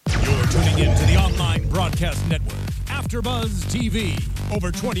Tuning in to the online broadcast network, AfterBuzz TV.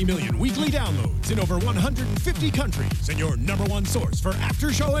 Over 20 million weekly downloads in over 150 countries, and your number one source for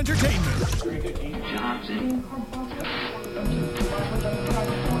after-show entertainment.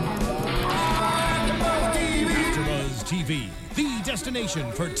 AfterBuzz TV, the destination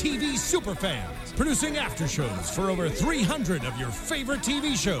for TV superfans. Producing aftershows for over 300 of your favorite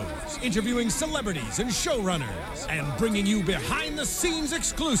TV shows, interviewing celebrities and showrunners, and bringing you behind-the-scenes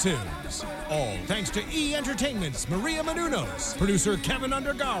exclusives. All thanks to E! Entertainment's Maria Menounos, producer Kevin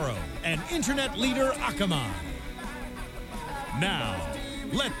Undergaro, and internet leader Akamai. Now,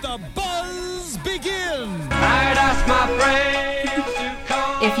 let the buzz begin! I'd ask my friends to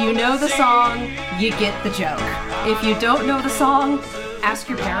come. If you know the song, you get the joke. If you don't know the song, ask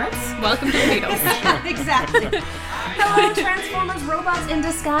your parents. Welcome to the Beatles. Exactly. Hello, Transformers Robots in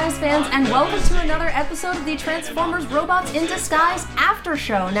Disguise fans, and welcome to another episode of the Transformers Robots in Disguise After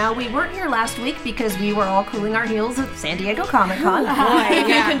Show. Now, we weren't here last week because we were all cooling our heels at San Diego Comic-Con. If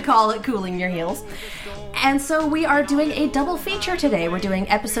you can call it cooling your heels. And so we are doing a double feature today. We're doing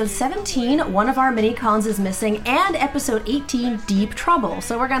episode 17, One of Our Mini-Cons is Missing, and episode 18, Deep Trouble.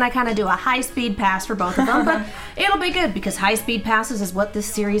 So we're going to kind of do a high-speed pass for both of them, but it'll be good because high-speed passes is what this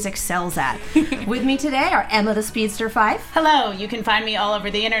series excels at. With me today are Emma the Speedster Fife. Hello, you can find me all over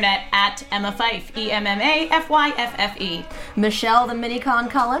the internet at Emma Fife, EMMAFYFFE. Michelle the Mini-Con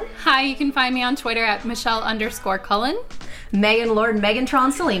Cullen. Hi, you can find me on Twitter at Michelle_Cullen. Megan Lord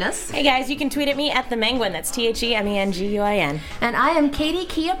Megantron Salinas. Hey guys, you can tweet at me at the Menguin. That's TheMenguin. And I am Katie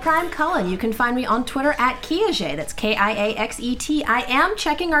Kia Prime Cullen. You can find me on Twitter at Kiaxet. That's KIAXET. I am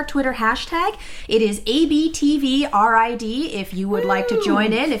checking our Twitter hashtag. It is ABTVRID. If you would like to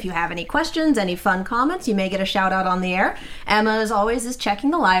join in, if you have any questions, any fun comments, you may get a shout out on the air. Emma, as always, is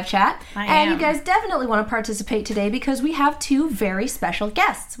checking the live chat. And you guys definitely want to participate today because we have two very special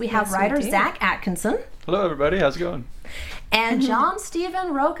guests. We have writer Zach Atkinson. Hello, everybody. How's it going? And John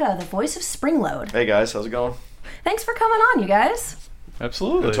Steven Roca, the voice of Springload. Hey guys, how's it going? Thanks for coming on, you guys.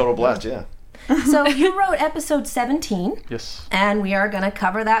 Absolutely. A total blast, yeah. So you wrote episode 17. Yes. And we are going to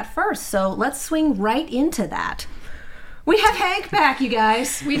cover that first. So let's swing right into that. We have Hank back, you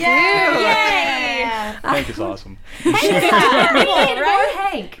guys. We do. Yay! Hank is awesome. Hank is adorable, right? More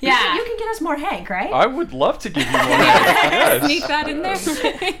Hank. Yeah. You can get us more Hank, right? I would love to give you more Hank. Yes. Sneak that in there.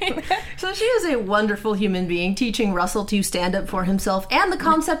 So she is a wonderful human being, teaching Russell to stand up for himself and the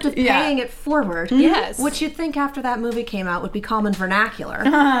concept of paying it forward. Yes. Which you'd think after that movie came out would be common vernacular.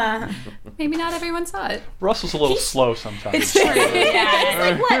 Maybe not everyone saw it. Russell's a little slow sometimes. It's true. Yeah.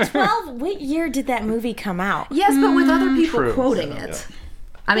 It's like, what, 12? What year did that movie come out? Yes, but with other people True. quoting it.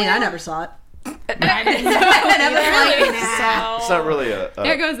 I mean, I never saw it. I didn't know. It's not really a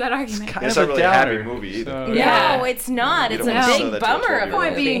There goes that argument. it's not really a happy movie either. So, Yeah. No, it's not. It's a don't wanna show big that to a bummer of a 12-year-old.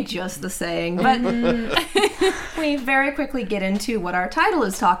 Point being movie. just the saying. But we very quickly get into what our title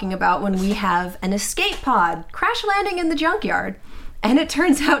is talking about when we have an escape pod crash landing in the junkyard. And it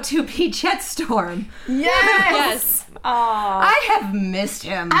turns out to be Jetstorm. Yes. I have missed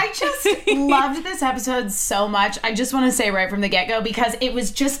him. I just loved this episode so much. I just want to say right from the get-go because it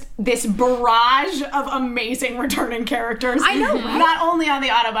was just this barrage of amazing returning characters. I know, right? Not only on the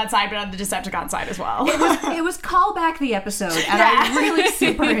Autobot side, but on the Decepticon side as well. It was Call Back the Episode, and I really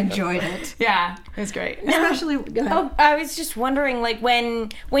super enjoyed it. Yeah, it was great. Especially, go ahead. Oh, I was just wondering, like, when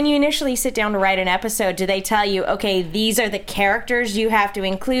you initially sit down to write an episode, do they tell you, okay, these are the characters you have to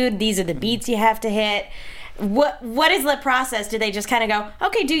include, these are the beats you have to hit? What is the process? Do they just kind of go,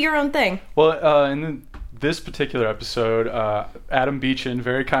 okay, do your own thing? Well, in this particular episode, Adam Beechin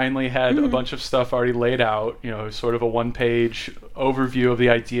very kindly had a bunch of stuff already laid out, sort of a one-page overview of the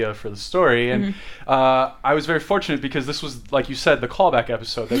idea for the story. And I was very fortunate because this was, like you said, the callback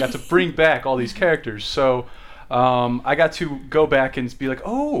episode. They got to bring back all these characters. So I got to go back and be like,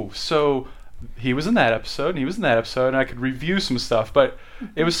 oh, so he was in that episode, and he was in that episode, and I could review some stuff. But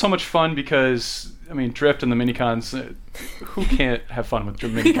it was so much fun because, I mean, Drift and the Minicons, who can't have fun with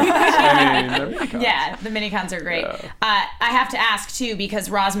Minicons? I mean, they're Minicons. Yeah, the Minicons are great. I have to ask, too, because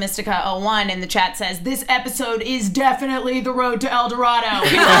Roz Mystica 01 in the chat says, this episode is definitely the road to El Dorado.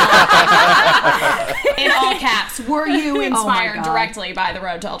 In all caps. Were you inspired directly by the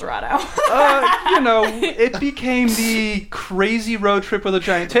road to El Dorado? It became the crazy road trip with a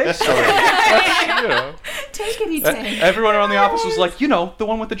giant tank story. Tankety tank. Everyone around the office was like, the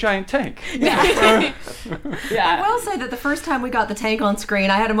one with the giant tank. I will say that the first time we got the tank on screen,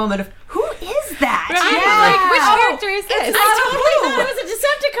 I had a moment of, who is that? Which character is this? I totally thought it was a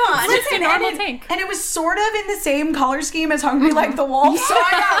Decepticon. It's just a normal tank. And it was sort of in the same color scheme as Hungry Like the Wolf, so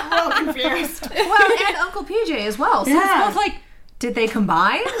I got real confused. Well, and Uncle PJ as well. So it's both like Did they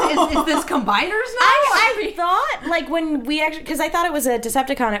combine? Is this combiners now? I thought, like, when we actually, because I thought it was a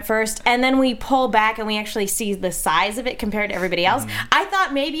Decepticon at first, and then we pull back and we actually see the size of it compared to everybody else. I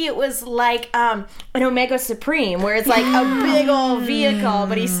thought maybe it was like an Omega Supreme, where it's like a big old vehicle,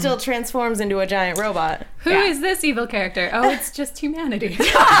 but he still transforms into a giant robot. Who is this evil character? Oh, it's just humanity.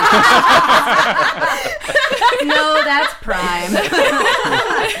 No, that's Prime.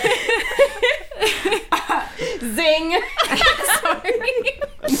 Zing!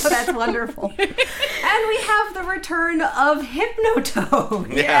 No, that's wonderful. And we have the return of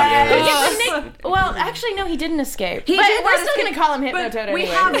Hypnotoad. Well, actually, no, he didn't escape. He But did we're not still escape, going to call him but Hypnotoad we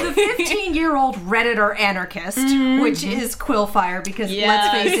anyway. have the 15-year-old Redditor anarchist, which is Quillfire, because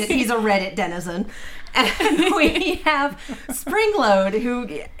let's face it, he's a Reddit denizen. And we have Springlode, who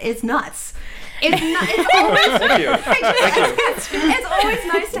is nuts. It's always Thank you. it's always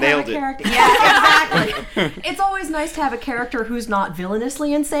nice to Nailed have a it. character. Yeah, exactly. It's always nice to have a character who's not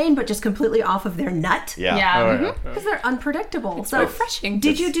villainously insane, but just completely off of their nut. Yeah. Because they're unpredictable. So refreshing.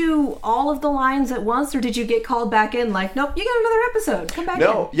 Did you do all of the lines at once, or did you get called back in like, nope, you got another episode, come back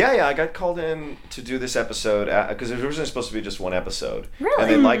in? Yeah, I got called in to do this episode because it was originally supposed to be just one episode. Really?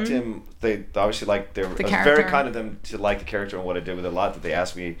 And they liked him. They obviously liked it was character. very kind of them to like the character and what I did with it a lot, that they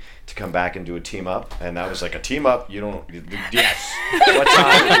asked me to come back and do a team up. And I was like, a team up? You don't... Yes. What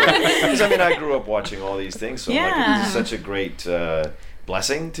time? Because, I mean, I grew up watching all these things, so like, it was such a great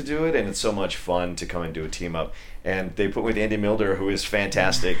blessing to do it, and it's so much fun to come and do a team up. And they put me with Andy Milder, who is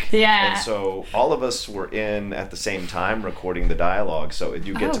fantastic. Yeah. And so all of us were in at the same time recording the dialogue, so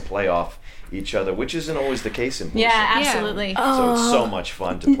you get to play off each other, which isn't always the case in voiceover. Yeah, absolutely. So it's so much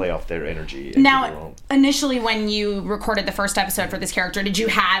fun to play off their energy. And do their Now, own. initially when you recorded the first episode for this character, did you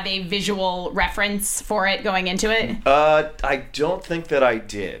have a visual reference for it going into it? I don't think that I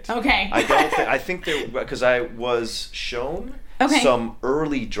did. Okay. I don't. I think that because I was shown Okay. some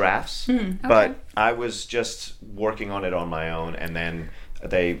early drafts, but I was just working on it on my own, and then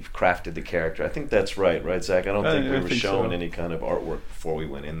they crafted the character. I think that's right, Zach? I don't think we were shown any kind of artwork before we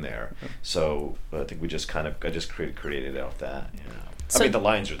went in there. So I think we just I just created it off that. Yeah. So- I mean, the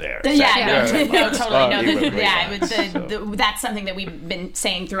lines are there. No, totally. No, You wrote great lines, that's something that we've been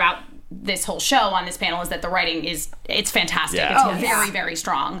saying throughout this whole show on this panel, is that the writing it's fantastic. Yeah. It's very, very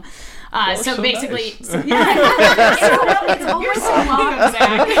strong. So so basically, It's always welcome,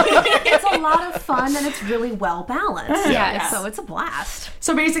 Zach. it's a lot of fun, and it's really well balanced. Yes. So it's a blast.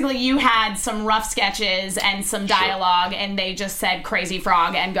 So basically, you had some rough sketches and some dialogue, and they just said "crazy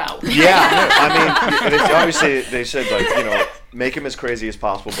frog" and go. Yeah, I mean, obviously they said, like, make him as crazy as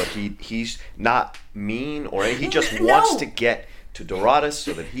possible, but he's not mean or anything. He just wants to get to Doratus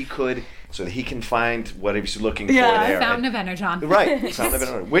so that he can find what he's looking for there. Fountain of Energon. Right, Fountain of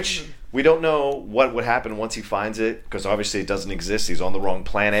Energon, which we don't know what would happen once he finds it, because obviously it doesn't exist. He's on the wrong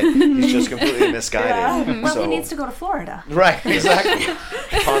planet. He's just completely misguided. Well, So, he needs to go to Florida. right, exactly.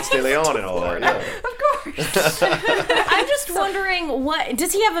 Ponce de Leon and all that. Yeah. Of course. I'm just wondering, what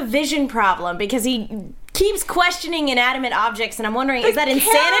does he have a vision problem? Because he keeps questioning inanimate objects, and I'm wondering, is that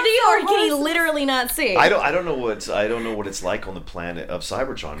insanity, or can he literally not see? I don't know what it's like on the planet of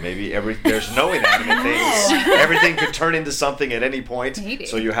Cybertron. Maybe there's no inanimate things. Everything could turn into something at any point. Maybe.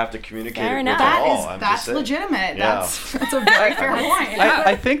 So you have to communicate Fair it enough. with That them all. is I'm just that's saying. legitimate. Yeah. That's a very fair point.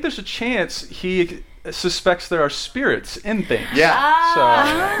 I think there's a chance he suspects there are spirits in things. Yeah. So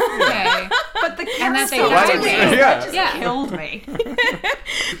Okay. But the And that they character have to really do. just Yeah. killed me.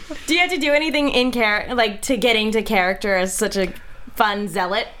 Do you have to do anything in character, like to get into character as such a fun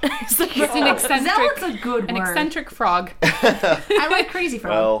zealot? He's an eccentric, Zealot's a good an word. eccentric frog. I like crazy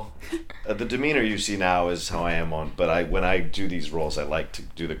frog. Well, the demeanor you see now is how I am on. But when I do these roles, I like to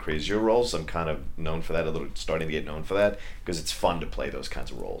do the crazier roles. I'm kind of known for that, starting to get known for that, because it's fun to play those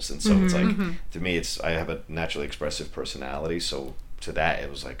kinds of roles. And so it's like, to me, I have a naturally expressive personality. So to that, it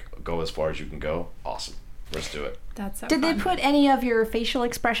was like, go as far as you can go. Awesome. Let's do it. That's so Did they fun. put any of your facial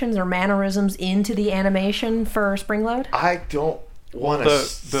expressions or mannerisms into the animation for Springload? I don't want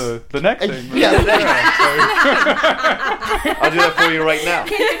to. the neck thing. Yeah, I'll do that for you right now.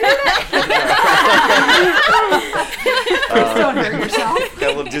 Don't hurt yourself.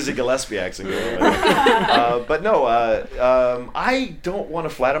 Got a little Dizzy Gillespie accent going on. But no, I don't want to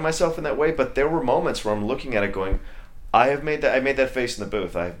flatter myself in that way, but there were moments where I'm looking at it going, I made that face in the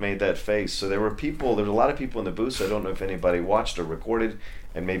booth. I've made that face. So there were a lot of people in the booth, so I don't know if anybody watched or recorded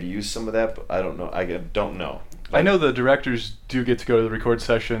and maybe used some of that, but I don't know. I don't know. I know the directors do get to go to the record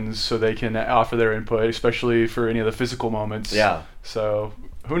sessions so they can offer their input, especially for any of the physical moments. Yeah. So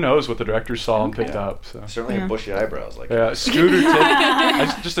who knows what the director saw and picked up. So. Certainly have bushy eyebrows. Like Scooter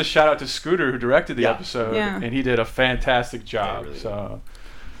just a shout out to Scooter, who directed the episode, and he did a fantastic job.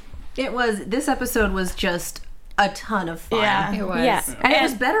 This episode was just a ton of fun. Yeah, it was. Yeah. And it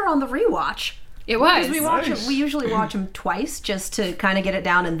was better on the rewatch. It was. Because we usually watch them twice just to kind of get it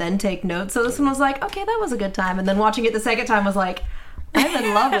down and then take notes. So this one was like, okay, that was a good time. And then watching it the second time was like, I'm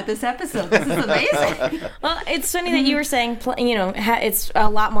in love with this episode. This is amazing. Well, it's funny that you were saying, it's a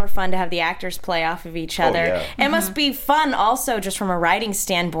lot more fun to have the actors play off of each other. Yeah. It must be fun also just from a writing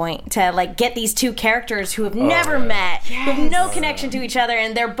standpoint to like get these two characters who have never met, who have no connection to each other,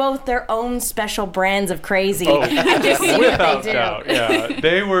 and they're both their own special brands of crazy. And just see what they do. Doubt, yeah.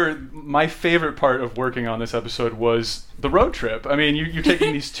 They were my favorite part of working on this episode was the road trip. I mean, you're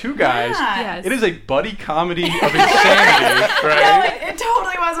taking these two guys. Yes. It is a buddy comedy of insanity, right? No, it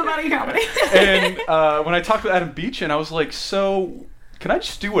totally was a buddy comedy. And when I talked with Adam Beechin, I was like, so can I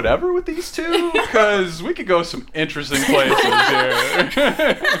just do whatever with these two? Because we could go some interesting places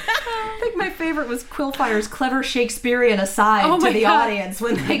here. I think my favorite was Quillfire's clever Shakespearean aside to the audience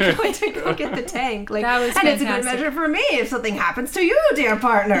when they go to go get the tank. Like, that was and fantastic. it's a good measure for me if something happens to you, dear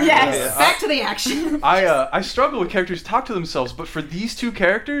partner. Yes. Back to the action. I struggle with characters talk to themselves, but for these two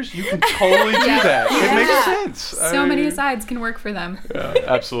characters, you can totally do that. It makes sense. So many asides can work for them. Yeah,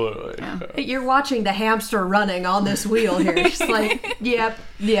 absolutely. You're watching the hamster running on this wheel here. Just like, yep,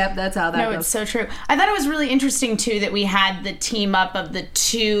 that's how that No, goes. it's so true. I thought it was really interesting too that we had the team up of the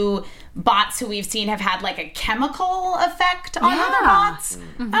two bots who we've seen have had like a chemical effect on other bots.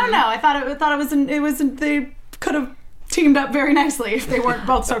 I don't know. I thought they could have teamed up very nicely if they weren't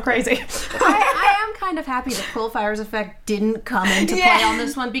both so crazy. I am kind of happy that Quillfire's effect didn't come into play on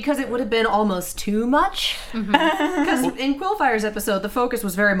this one because it would have been almost too much. Because in Quillfire's episode, the focus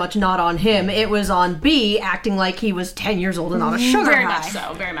was very much not on him. It was on B acting like he was 10 years old and on a sugar Very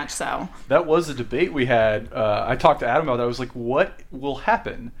high. very much so. That was a debate we had. I talked to Adam about that. I was like, what will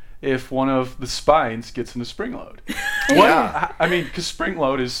happen if one of the spines gets into Springload? I mean, because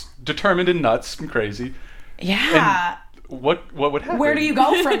Springload is determined in nuts and crazy. Yeah. And what would happen? Where do you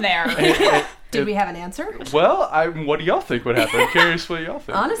go from there? Did we have an answer? Well, what do y'all think would happen? I'm curious what y'all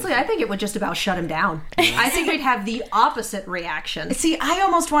think. Honestly, I think it would just about shut him down. I think we'd have the opposite reaction. See, I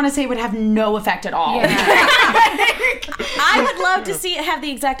almost want to say it would have no effect at all. I would love to see it have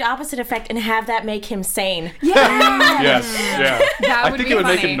the exact opposite effect and have that make him sane. Yes, yeah. That I would think be it would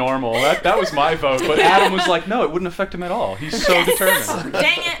make funny. it normal. That was my vote, but Adam was like, no, it wouldn't affect him at all. He's so determined.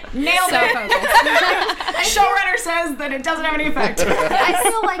 Dang it. Nailed So it. focused. Showrunner says that it doesn't have any effect. I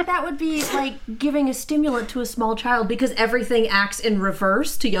feel like that would be like giving a stimulant to a small child because everything acts in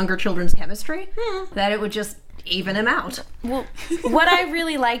reverse to younger children's chemistry. That it would just even him out. Well, what I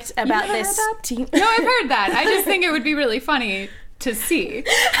really liked about never this heard that? team... No, I've heard that. I just think it would be really funny to see.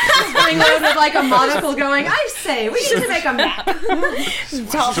 Springload with like a monocle going, I say, we should make a map.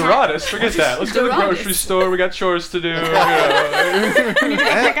 Doratus, forget that. Let's go to the grocery store. We got chores to do. Need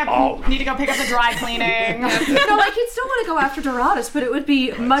to go pick up the dry cleaning. No, like he'd still want to go after Doratus, but it would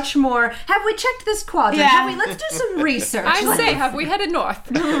be much more, have we checked this quadrant? Yeah. Let's do some research. I say, have we headed north?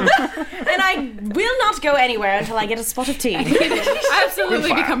 And I will not go anywhere until I get a spot of tea.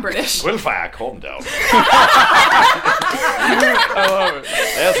 Absolutely become British. Quillfire, calm down. I love it.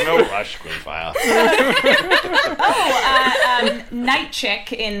 There's no rush, Quillfire. Night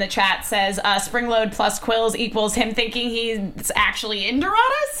Chick in the chat says Springload plus Quills equals him thinking he's actually in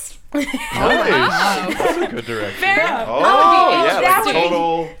Doratus. Nice. That's a good direction. Oh, yeah, that like would be-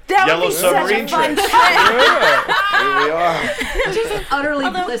 total that would yellow be such a submarine fun trick. Here we are. Just utterly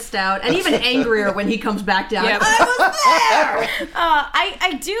blissed out, and even angrier when he comes back down. Yep. I was there!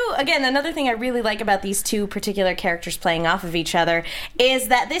 I do, again, another thing I really like about these two particular characters playing off of each other is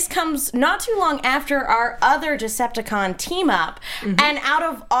that this comes not too long after our other Decepticon team up. And out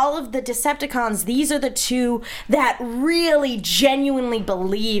of all of the Decepticons, these are the two that really genuinely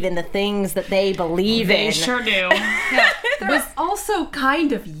believe in the things that they believe in. They sure do. They're also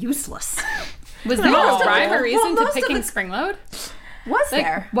kind of useless. Was there a rhyme or Well, reason to most of picking the- Springload? Was Like,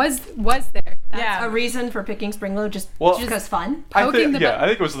 there? was there? Yeah. A reason for picking Springload just Well- because fun? Poking the I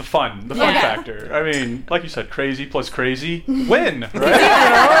think it was the fun Yeah. factor. I mean, like you said, crazy plus crazy, win,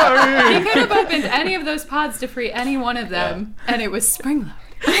 right? He could have opened any of those pods to free any one of them, and it was Springload.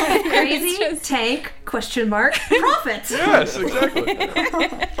 Crazy, just- tank, question mark, profit. Yes, exactly.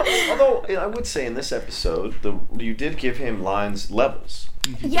 Although I would say in this episode, you did give him lines levels.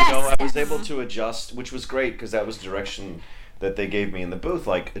 Yes. You know, I was able to adjust, which was great because that was direction that they gave me in the booth.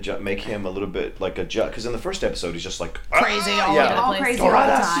 Like make him a little bit like adjust, because in the first episode he's just like Crazy all over the All place. crazy all the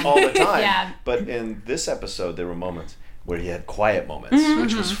time. all the time. Yeah. But in this episode, there were moments. where he had quiet moments,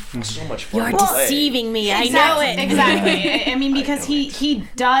 which was so much fun. You're to play. deceiving me. I know it. Exactly. I mean, because he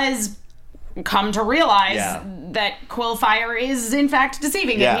does come to realize Yeah. that Quillfire is in fact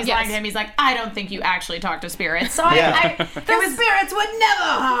deceiving him. Yeah. He's lying to him. He's like, I don't think you actually talk to spirits. So Yeah. the spirits would never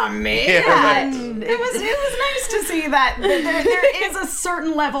harm me. Yeah, right. And it was nice to see that there is a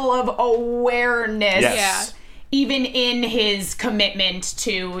certain level of awareness. Yes. Even in his commitment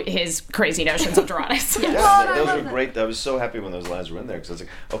to his crazy notions of Doratus. Yeah, those were great. I was so happy when those lines were in there because I was like,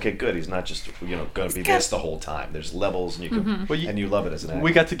 okay, good. He's not just going to be this the whole time. There's levels, and you can, and you love it as an actor.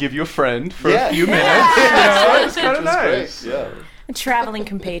 We got to give you a friend for Yeah. a few minutes. Yeah. It's kind of Which was nice. great. Yeah. A traveling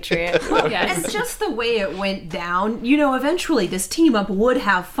compatriot. And just the way it went down, eventually this team up would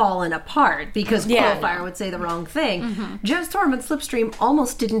have fallen apart because Quillfire would say the wrong thing. Jetstorm and Slipstream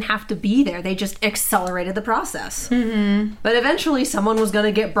almost didn't have to be there. They just accelerated the process. But eventually someone was going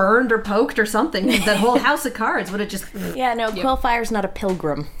to get burned or poked or something. That whole house of cards would have just... Yeah, no, Quillfire's not a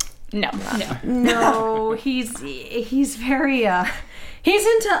pilgrim. No, he's very... He's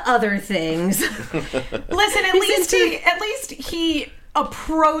into other things. Listen, at least he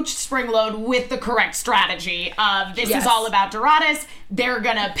approached Springload with the correct strategy of this is all about Doratus. They're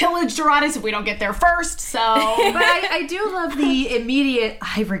gonna pillage Doratus if we don't get there first. So, but I do love the immediate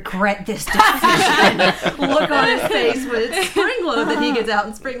 "I regret this decision" look on his face when it's Springload that he gets out,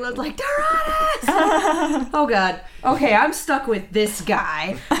 and Springload's like, Doratus! Oh God. Okay, I'm stuck with this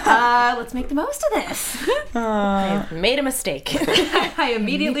guy. Let's make the most of this. I've made a mistake. I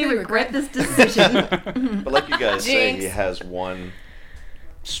immediately regret this decision. But like you guys say, he has one.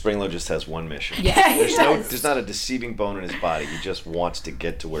 Springload just has one mission. There's not a deceiving bone in his body. He just wants to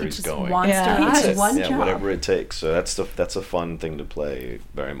get to where he's going. He has one job. Whatever it takes. So that's a fun thing to play.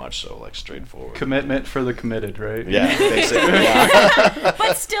 Very much so, like straightforward. Commitment for the committed, right? Yeah, basically. Yeah.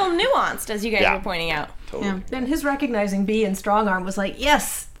 But still nuanced, as you guys were pointing out. Totally. And his recognizing B and Strong Arm was like,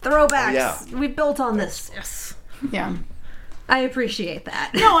 yes, throwbacks. Yeah. We built on this. Yes. yeah. I appreciate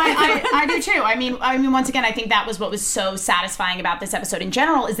that. No, I do too. I mean, once again, I think that was what was so satisfying about this episode in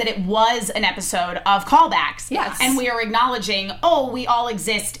general is that it was an episode of callbacks. Yes. And we are acknowledging, we all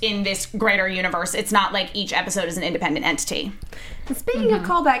exist in this greater universe. It's not like each episode is an independent entity. And speaking of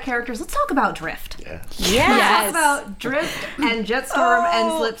callback characters, let's talk about Drift. Yeah. Let's talk about Drift and Jetstorm and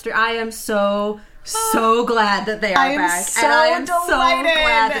Slipstream. I am so glad that they are back. So and I am delighted. so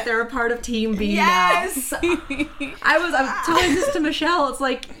glad that they're a part of Team B now. I was telling this to Michelle. It's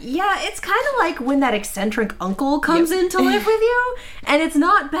like, it's kind of like when that eccentric uncle comes in to live with you, and it's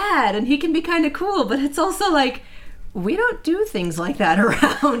not bad, and he can be kind of cool, but it's also like, we don't do things like that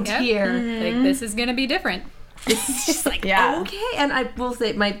around here. Like, this is gonna be different. It's just like, okay. And I will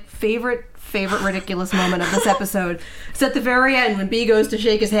say, my favorite ridiculous moment of this episode is at the very end when B goes to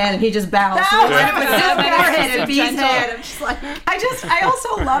shake his hand and he just bows. Forehead and B's hand. I'm just like, I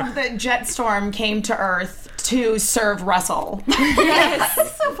also love that Jetstorm came to Earth to serve Russell.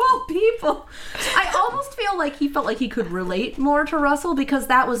 yes, of all people. I almost feel like he felt like he could relate more to Russell because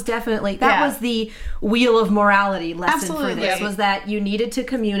that was definitely was the wheel of morality lesson for this was that you needed to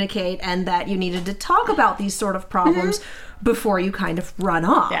communicate and that you needed to talk about these sort of problems before you kind of run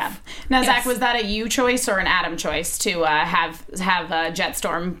off. Yeah. Now, Zach, was that a you choice or an Adam choice to have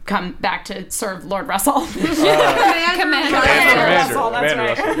Jetstorm come back to serve Lord Russell? Commander Russell, that's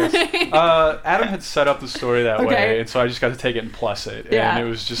right. Russell. Adam had set up the story that way, and so I just got to take it and plus it. Yeah. And it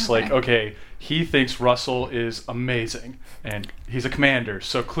was just like, okay, he thinks Russell is amazing, and he's a commander,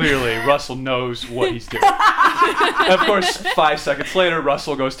 so clearly Russell knows what he's doing. And of course, 5 seconds later,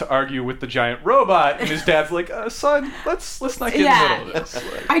 Russell goes to argue with the giant robot, and his dad's like, son, let's not get in the middle of this.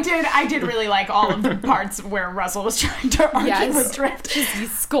 Like, I did really like all of the parts where Russell was trying to argue with Drift.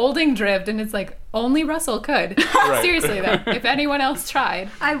 He's scolding Drift, and it's like, only Russell could. Seriously, though, if anyone else tried.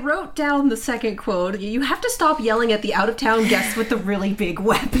 I wrote down the second quote. You have to stop yelling at the out-of-town guests with the really big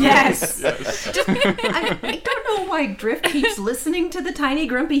weapons. Yes. I don't know why Drift keeps listening to the tiny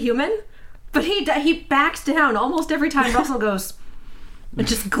grumpy human, but he backs down almost every time Russell goes and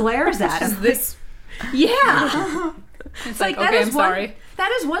just glares at him. Yeah. It's like, okay, I'm sorry.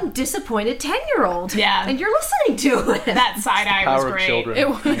 That is one disappointed 10-year-old. Yeah. And you're listening to it. That side eye was power of great. children. It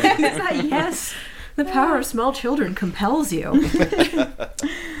was. Yes. The power of small children compels you. I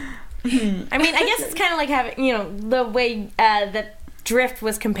mean, I guess it's kind of like having, the way that Drift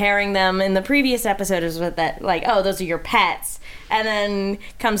was comparing them in the previous episode is with that, like, oh, those are your pets. And then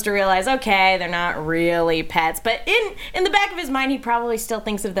comes to realize, okay, they're not really pets. But in the back of his mind, he probably still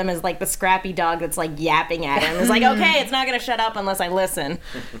thinks of them as, like, the scrappy dog that's, like, yapping at him. It's like, okay, it's not going to shut up unless I listen.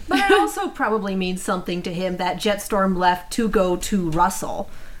 But it also probably means something to him that Jetstorm left to go to Russell.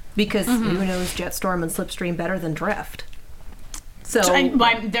 Because who knows Jetstorm and Slipstream better than Drift? So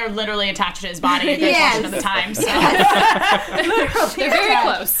they're literally attached to his body a good portion of the time. So. They're very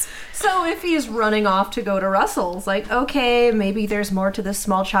close. So if he's running off to go to Russell's, like, okay, maybe there's more to this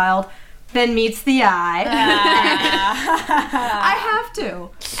small child than meets the eye. I have to.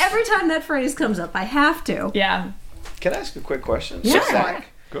 Every time that phrase comes up, I have to. Yeah. Can I ask a quick question? Sure. Zach,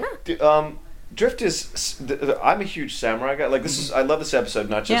 Drift is. I'm a huge samurai guy. Like, this is. I love this episode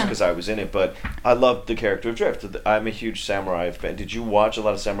not just because I was in it, but I love the character of Drift. I'm a huge samurai fan. Did you watch a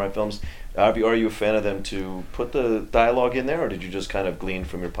lot of samurai films? Are you a fan of them to put the dialogue in there, or did you just kind of glean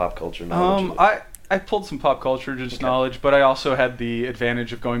from your pop culture knowledge? I pulled some pop culture knowledge, but I also had the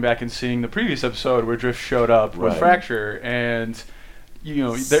advantage of going back and seeing the previous episode where Drift showed up with Fracture, and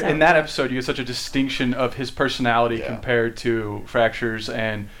in that episode you get such a distinction of his personality compared to Fracture's,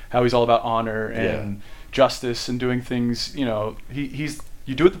 and how he's all about honor and justice and doing things. He's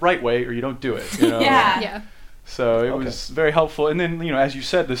you do it the right way or you don't do it. Yeah. So it was very helpful. And then, as you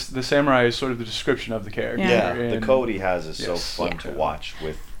said, the samurai is sort of the description of the character. Yeah, the code he has is so fun to watch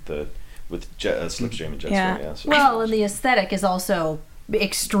with Slipstream and Jetstream. So well, and the aesthetic is also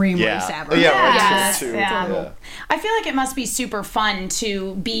extremely samurai. I feel like it must be super fun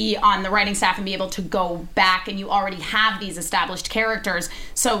to be on the writing staff and be able to go back, and you already have these established characters.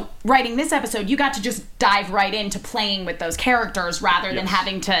 So writing this episode, you got to just dive right into playing with those characters rather than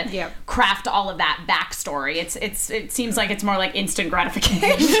having to craft all of that backstory. It seems like it's more like instant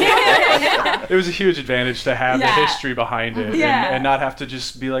gratification. It was a huge advantage to have the history behind it and not have to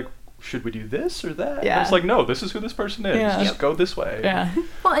just be like, should we do this or that? Yeah. It's like, no, this is who this person is. Just go this way. Yeah.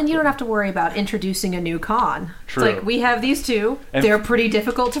 Well, and you don't have to worry about introducing a new con. True. It's like, we have these two. They're pretty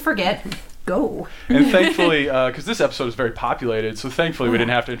difficult to forget. Go. And thankfully, because this episode is very populated, so thankfully we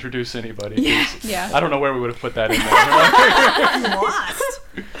didn't have to introduce anybody. I don't know where we would have put that in there. Lost.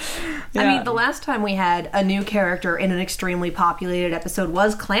 I mean, the last time we had a new character in an extremely populated episode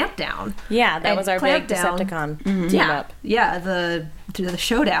was Clampdown. Yeah, that was our big Decepticon team up. Yeah, the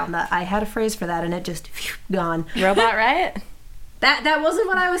showdown. I had a phrase for that, and it just gone. Robot Riot? That wasn't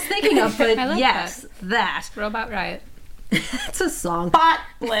what I was thinking of, but I like yes, that. Robot Riot. It's a song. Bot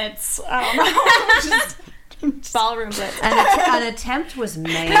Blitz. I don't know. Ballroom Blitz. An attempt was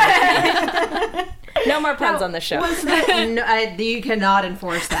made. No more puns on the show. You cannot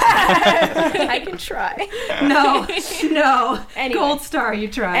enforce that. I can try. No. Anyway. Gold star, you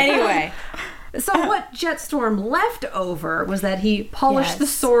tried. Anyway. So what Jetstorm left over was that he polished the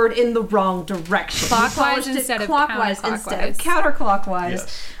sword in the wrong direction. Clockwise instead of counterclockwise.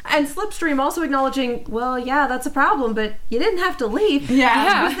 Yes. And Slipstream also acknowledging, well, yeah, that's a problem, but you didn't have to leave.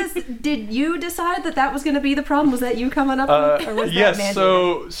 Yeah. Did you decide that was going to be the problem? Was that you coming up with, or was that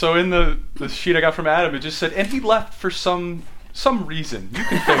mandated? So in the sheet I got from Adam, it just said, and he left for some reason. You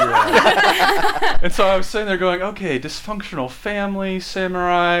can figure it out. And so I was sitting there going, okay, dysfunctional family,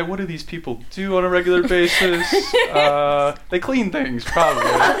 samurai, what do these people do on a regular basis? They clean things, probably.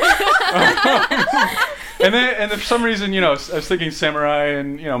 And then for some reason, I was thinking samurai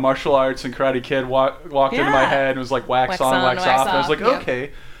and, martial arts and Karate Kid walked into my head and was like wax on, wax off. And I was like,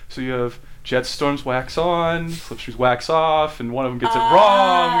 okay, so you have Jetstorm's wax on, Slipstream's wax off, and one of them gets it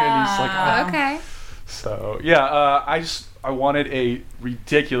wrong, and he's like, okay. So, I wanted a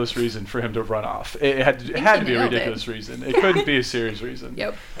ridiculous reason for him to run off. It had to be a ridiculous reason. It couldn't be a serious reason.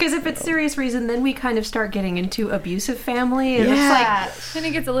 Yep. Because if it's serious reason, then we kind of start getting into abusive family. And it's like, then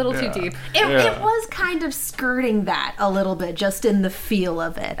it gets a little too deep. It was kind of skirting that a little bit, just in the feel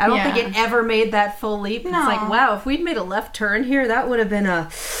of it. I don't think it ever made that full leap. No. It's like, wow, if we'd made a left turn here, that would have been a...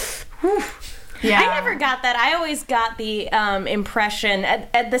 Whew. Yeah. I never got that. I always got the impression,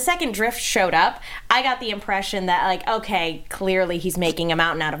 at the second Drift showed up, I got the impression that, like, okay, clearly he's making a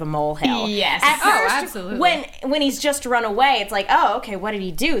mountain out of a molehill. Yes. At first, absolutely. When he's just run away, it's like, oh, okay, what did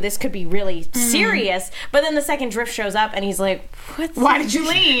he do? This could be really serious. But then the second Drift shows up and he's like, why did you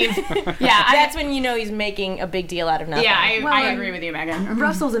leave? That's when you know he's making a big deal out of nothing. Yeah, I agree with you, Megan.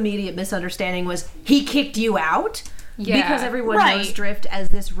 Russell's immediate misunderstanding was, he kicked you out? Yeah. Because everyone knows Drift as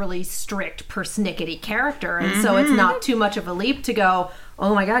this really strict, persnickety character, and so it's not too much of a leap to go,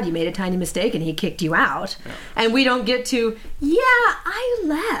 oh my god, you made a tiny mistake and he kicked you out. Yeah. And we don't get to, I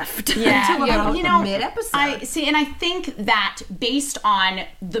left until about mid-episode. I think that based on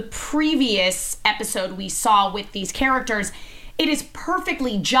the previous episode we saw with these characters, it is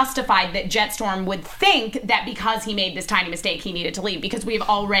perfectly justified that Jetstorm would think that because he made this tiny mistake, he needed to leave, because we've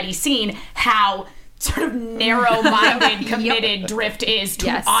already seen how sort of narrow-minded, committed Drift is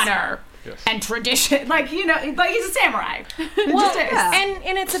to honor. and tradition. Like he's a samurai. Well,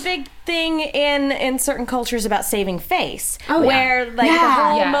 and it's a big thing in certain cultures about saving face, where the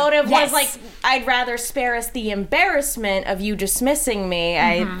whole motive was like, I'd rather spare us the embarrassment of you dismissing me.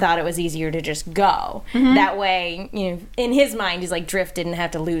 I thought it was easier to just go. That way, in his mind, he's like, Drift didn't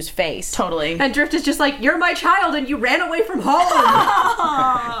have to lose face. Totally. And Drift is just like, you're my child and you ran away from home.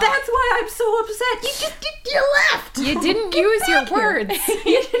 That's why I'm so upset. You left. You didn't use your words.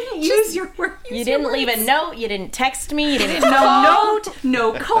 You didn't use your words. You didn't leave a note. You didn't text me. You didn't No note,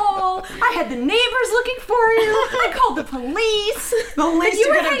 no call. I had the neighbors looking for you. I called the police. The least you you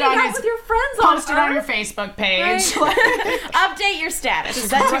were could have hanging done out is with your friends post it on your Earth. Facebook page. update your status. Is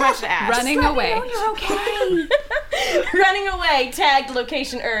that too much to ask? Running away. Know you're okay. Running away. Tagged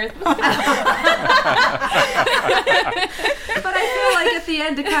location Earth. But I feel like at the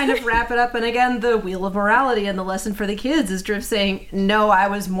end, to kind of wrap it up, and again, the wheel of morality and the lesson for the kids is Drift saying, no, I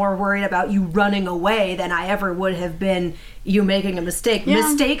was more worried about you running away than I ever would have been you making a mistake.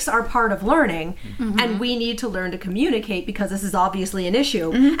 Mistakes are part of learning, and we need to learn to communicate because this is obviously an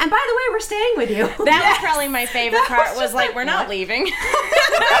issue. And by the way, we're staying with you. That was probably my favorite part, was like, we're not leaving.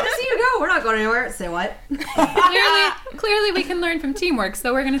 Where does you go? We're not going anywhere. Say what? Clearly we can learn from teamwork,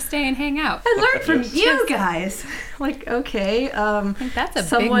 so we're going to stay and hang out. And learn from you guys. Like, okay, I think that's a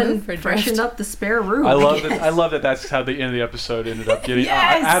someone big move for Drift. freshened up the spare room. I love that that's how the end of the episode ended up getting.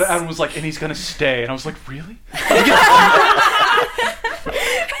 Adam was like, and he's going to stay. And I was like, really?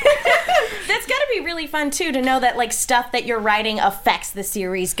 That's got to be really fun too, to know that like stuff that you're writing affects the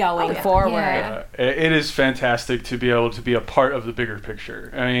series going forward. Yeah. It is fantastic to be able to be a part of the bigger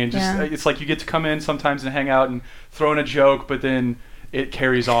picture. I mean, it's like you get to come in sometimes and hang out and throw in a joke, but then it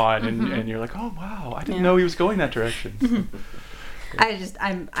carries on, and you're like, oh wow, I didn't know he was going that direction.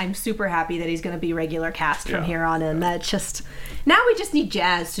 I'm super happy that he's going to be regular cast from here on in. That just, now we just need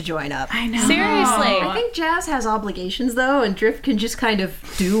Jazz to join up. I know. Seriously. I think Jazz has obligations though, and Drift can just kind of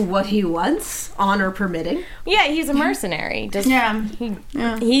do what he wants, honor permitting. Yeah, he's a mercenary.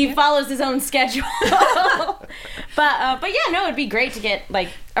 He follows his own schedule. But yeah, no, it'd be great to get like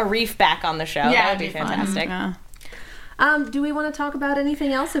a Reef back on the show. Yeah, That would be it'd be fantastic. fun. Do we want to talk about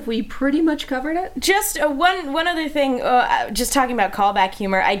anything else? Have we pretty much covered it? Just one other thing, just talking about callback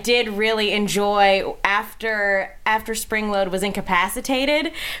humor, I did really enjoy after Springload was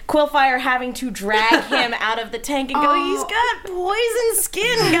incapacitated, Quillfire having to drag him out of the tank and go, he's got poison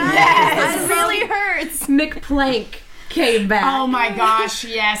skin, guys. Yes, it really hurts. McPlank came back. Oh my gosh,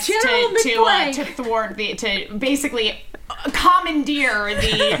 yes. To thwart to basically commandeer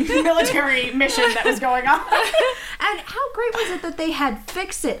the military mission that was going on. And how great was it that they had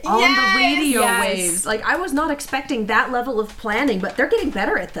Fix-It on the radio waves? Like, I was not expecting that level of planning, but they're getting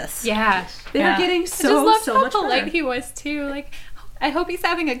better at this. Yeah. They're getting I just loved so how much polite better. he was too. Like, I hope he's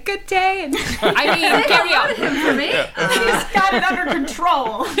having a good day. And I mean, carry on. For me? He's got it under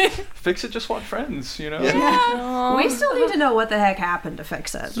control. Fix-It just want friends, you know? We still need to know what the heck happened to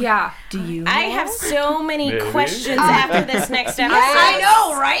Fix-It. Yeah. Do you I know? have so many Maybe. questions after this next episode. I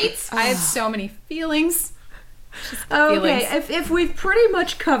know, right? I have so many feelings. Okay, feelings. if we've pretty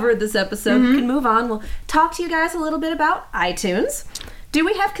much covered this episode, we can move on. We'll talk to you guys a little bit about iTunes.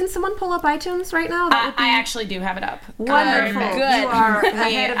 Can someone pull up iTunes right now? That would be I actually do have it up. wonderful. Good. You are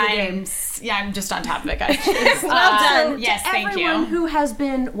ahead of the game. I'm just on top of it, guys. Well done. Yes, thank Everyone you. who has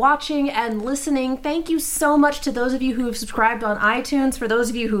been watching and listening, thank you so much to those of you who have subscribed on iTunes. For those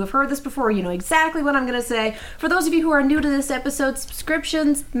of you who have heard this before, you know exactly what I'm going to say. For those of you who are new to this episode,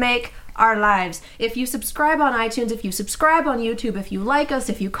 subscriptions make our lives. If you subscribe on iTunes, if you subscribe on YouTube, if you like us,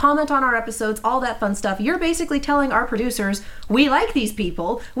 if you comment on our episodes, all that fun stuff, you're basically telling our producers, we like these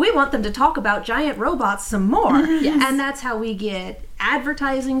people, we want them to talk about giant robots some more. And that's how we get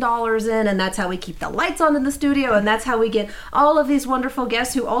advertising dollars in, and that's how we keep the lights on in the studio, and that's how we get all of these wonderful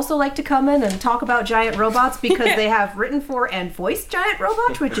guests who also like to come in and talk about giant robots because they have written for and voiced giant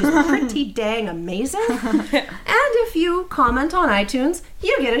robots, which is pretty dang amazing. And if you comment on iTunes,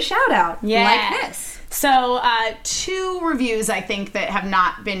 you get a shout out like this. So, 2 reviews I think that have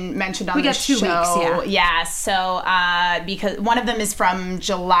not been mentioned on the show. We got 2 weeks, yeah. So, because one of them is from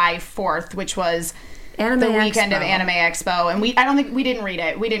July 4th, which was the weekend of Anime Expo, and I don't think we didn't read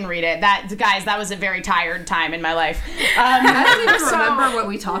it. That was a very tired time in my life. I don't even remember what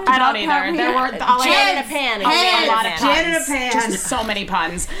we talked about. I don't either. There were Jen in a pan. a lot of puns. Jen in a pan. Just so many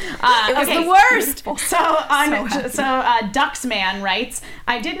puns. It was the worst. So Duxman writes,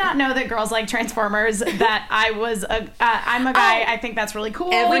 I did not know that girls like Transformers. That I'm a guy. I think that's really cool.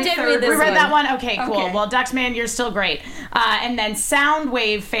 We did read this We read one. that one. Okay, cool. Well, Duxman, you're still great. And then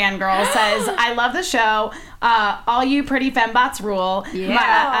Soundwave Fangirl says, I love the show. All you pretty fembots rule.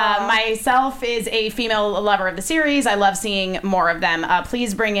 Yeah. Myself is a female lover of the series. I love seeing more of them.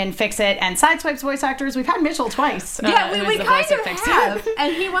 Please bring in Fix-It and Sideswipe's voice actors. We've had Mitchell twice. Yeah, who we is the kind voice of Fix-It. have,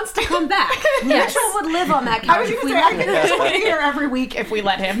 and he wants to come back. Yes. Mitchell would live on that I couch was if going we to say, I let think him. he's here every week if we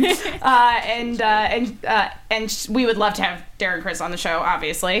let him. And we would love to have Darren Criss on the show,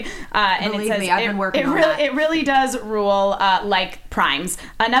 obviously. And Believe it says, me, I've been working on really, that. It really does rule like primes.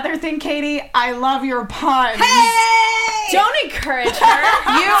 Another thing, Katie, I love your puns. Don't encourage her.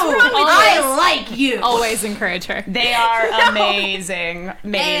 I like you. Always encourage her. They are amazing.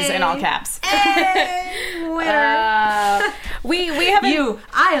 Maze in all caps. We have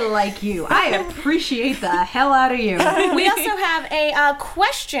I like you. I appreciate the hell out of you. We also have a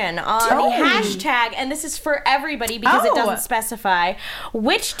question on the hashtag, and this is for everybody because it doesn't specify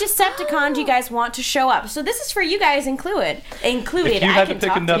which Decepticon do you guys want to show up. So this is for you guys included. If you had to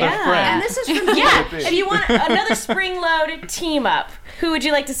pick another friend. And this is from Yeah, if you want another spring-load team up, who would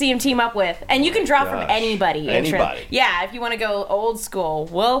you like to see him team up with? And you can draw from anybody. Anybody. Yeah, if you want to go old school,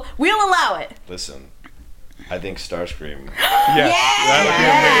 we'll allow it. Listen, I think Starscream. Yes. That would be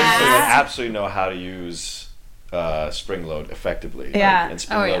amazing. They would absolutely know how to use Springload effectively. Yeah. And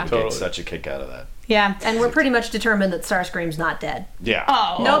Springload yeah. would Totally. get such a kick out of that. Yeah. And we're pretty much determined that Starscream's not dead. Yeah.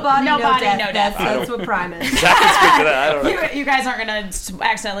 Oh, No body, no death. no death. That's what Prime is. That can speak to that. I don't know. You guys aren't going to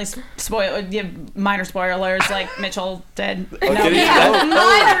accidentally spoil, give minor spoilers like Mitchell did. Oh, did he?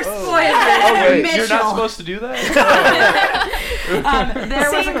 Minor spoiler. Oh, wait. Mitchell. You're not supposed to do that?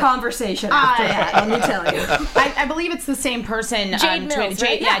 There was a conversation after that, let me tell you. I believe it's the same person. Jade Mills,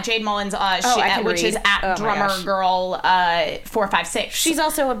 right? Yeah, Jade Mullins, I can which is read. at Oh my Drummer gosh. Girl 456. She's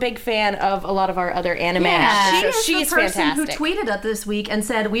also a big fan of a lot of our other anime. She is She's the person fantastic. who tweeted us this week and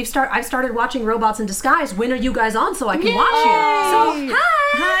said, I've started watching Robots in Disguise. When are you guys on so I can watch you? So,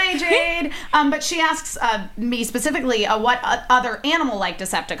 Hi, Jade. But she asks me specifically, what other animal-like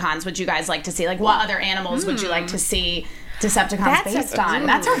Decepticons would you guys like to see? Like, what other animals would you like to see Decepticons based on?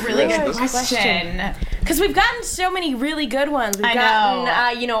 That's a really good question. Because we've gotten so many really good ones. We've I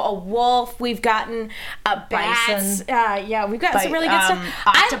gotten, a wolf. We've gotten a bison. Yeah, we've got some really good stuff.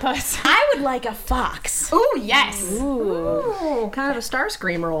 Octopus. I would like a fox. Ooh, yes. oh, kind of a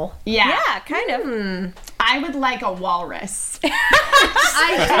Starscream role. Yeah. Yeah, kind of. I would like a walrus. I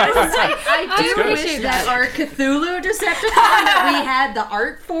do good. wish that our Cthulhu Decepticon that we had the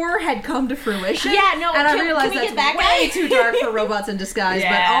art for had come to fruition. Yeah, no, and I can realized we that's get that way guy? too dark for Robots in Disguise.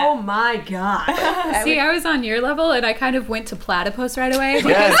 Yeah. But oh my god, See, I was on your level, and I kind of went to platypus right away.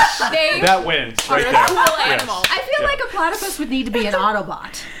 Yes. They That wins right are there. a cool animal. I feel like a platypus would need to be an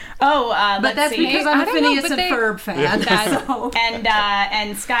Autobot, Oh, but let's that's see. because I'm I a don't know, Phineas but and they- Ferb fan. So.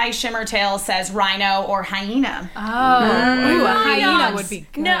 And Sky Shimmertail says rhino or hyena. Ooh, a hyena would be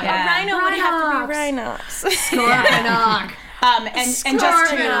good. No, Yeah. a rhino would have to Rhinox. be rhinos. Scorponok. And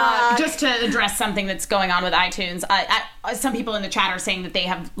just to address something that's going on with iTunes, some people in the chat are saying that they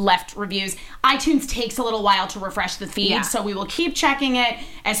have left reviews. iTunes takes a little while to refresh the feed, so we will keep checking it.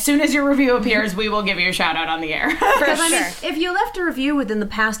 As soon as your review appears, we will give you a shout out on the air. Because I mean, if you left a review within the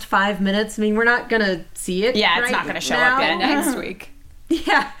past 5 minutes, I mean, we're not gonna see it. Yeah, it's right not gonna show now. up yet. Next week.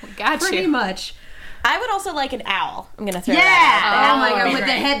 Yeah, Got pretty you. much. I would also like an owl. I'm going to throw Oh that my god, that'd be with the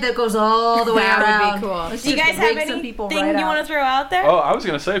great. head that goes all the way That would be around. cool. Let's Do you just guys have wake some people anything right you want to out. throw out there? Oh, I was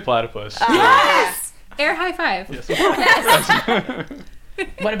going to say platypus. Yes! Air high five.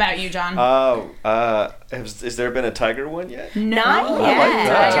 What about you, John? Has there been a tiger one yet? Not I like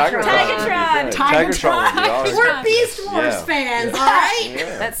that. yet. Tigertron. Tigertron. would be awesome. We're Beast Wars Yeah. fans, all right?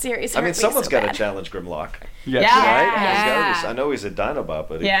 Yeah. That series I mean, hurt me someone's so got to bad. challenge Grimlock. Yes. Yeah. Right? He's gotta be- I know he's a Dinobot,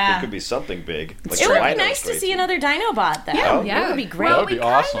 but Yeah. it could be something big. Like It would be Rhino's nice to great see too. another Dinobot, though. Yeah. Yeah. That would be great. That would be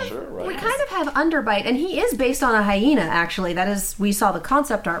awesome. Sure, right. We kind of have Underbite, and he is based on a hyena, actually. That is, we saw the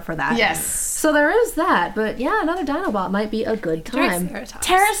concept art for that. Yes. So there is that, but yeah, another Dinobot might be a good time. Triceratops.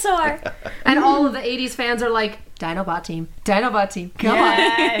 Pterosaur. And all of the 80s fans are like, Dinobot team, come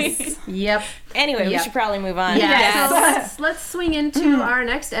Yes. on. Yep. Anyway, we Yep. should probably move on. Yeah, so let's swing into our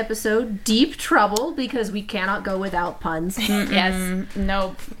next episode, Deep Trouble, because we cannot go without puns. Yes.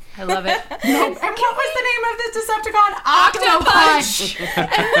 Nope. I love it. And what was the name of this Decepticon? Octopunch!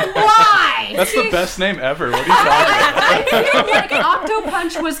 Why? That's the best name ever. What are you talking about? I feel like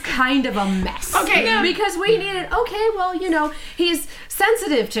Octopunch was kind of a mess. Okay. Because we needed, he's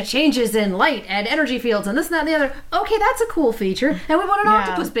sensitive to changes in light and energy fields and this and that and the other. Okay, that's a cool feature. And we want an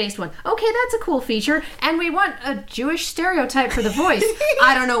octopus-based one. Okay, that's a cool feature. And we want a Jewish stereotype for the voice.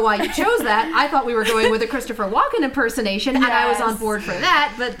 I don't know why you chose that. I thought we were going with a Christopher Walken impersonation, and I was on board for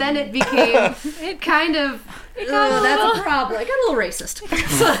that. But then it became that's a problem. It got a little racist.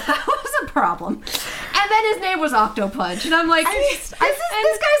 So that was a problem. And then his name was Octopunch, and I'm like, this guy's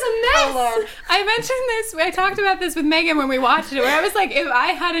a mess. I mentioned this. I talked about this with Megan when we watched it. Where I was like, if I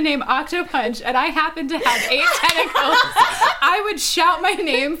had a name Octopunch and I happened to have 8 tentacles, I would shout my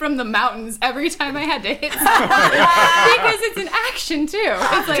name from the mountains every time I had to hit someone because it's an action too.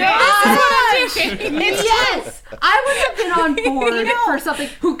 It's like this is what I'm doing. Yes, I would have been on board for something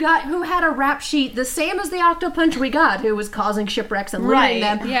who had a rap sheet the same as the Octopunch we got, who was causing shipwrecks and looting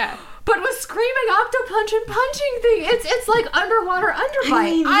them. Yeah. But was screaming Octopunch and punching things. It's like underwater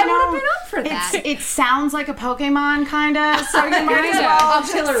underbite. I would have been up for that. It sounds like a Pokemon, kind of. So you might as well.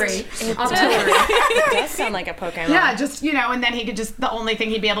 Artillery. It does sound like a Pokemon. Yeah, just, and then he could just, the only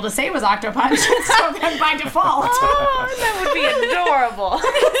thing he'd be able to say was Octopunch. So then by default. Oh, that would be adorable.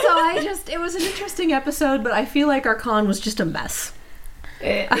 So it was an interesting episode, but I feel like our con was just a mess.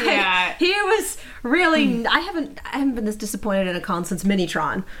 Yeah. He was really, I haven't been this disappointed in a con since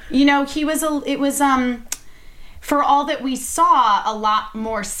Minitron. It was for all that we saw, a lot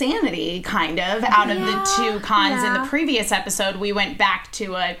more sanity, kind of, out of the two cons in the previous episode. We went back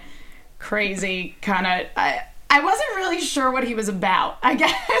to a crazy kind of... I wasn't really sure what he was about, I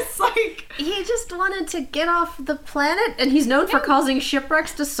guess. He just wanted to get off the planet, and he's known for causing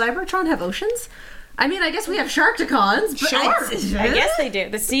shipwrecks. Does Cybertron have oceans? I mean, I guess we have Sharkticons, but I guess they do.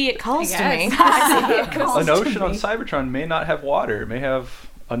 The sea, it calls to me. An ocean on Cybertron may not have water. It may have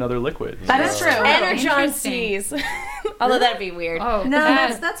another liquid. That is true. Energon seas. Although that'd be weird. Oh, no,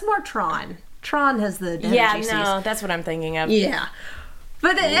 that's more Tron. Tron has the energy seas. That's what I'm thinking of. Yeah.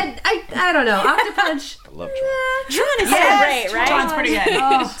 But I don't know. Octopunch. I love Tron. Tron is so great, right? Tron's pretty good.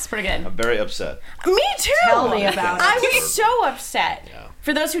 It's pretty good. I'm very upset. Me too. Tell me about it. I was so upset. Yeah.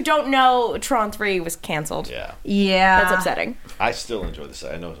 For those who don't know, Tron 3 was canceled. Yeah. That's upsetting. I still enjoy the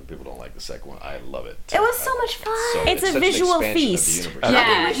second. I know some people don't like the second one. I love it. It was so much fun. It's a visual feast.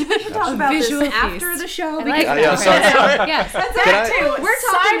 Yeah. We should talk about this after the show. Sorry. Yes. We're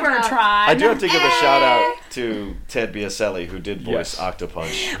talking about Cybertron. I do have to give a shout out to Ted Biaselli, who did voice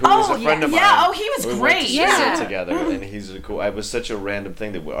Octopunch, who was a friend of mine. Yeah, he was we great. Went to sit together, and he's a cool. It was such a random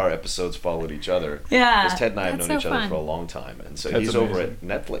thing that our episodes followed each other. Yeah, because Ted and I have known each other for a long time, and so he's over at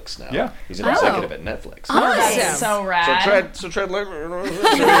Netflix now. Yeah, he's an executive at Netflix. That's so rad. So Tread.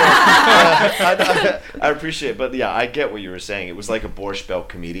 I appreciate it, but yeah, I get what you were saying. It was like a Borscht Belt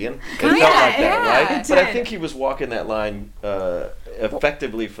comedian. It felt like that, right? But I think he was walking that line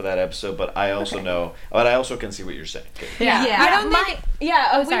effectively for that episode. But I also can see what you're saying. Yeah. I don't think.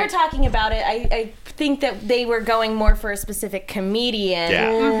 We were talking about it. I think that they were going more for a specific comedian.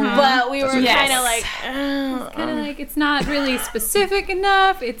 Yeah. But we were kind of like, it's not really specific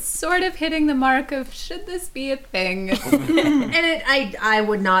enough. It's sort of hitting the mark of, should this be a thing? And I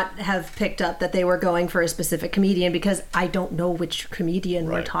would not have picked up that they were going for a specific comedian because I don't know which comedian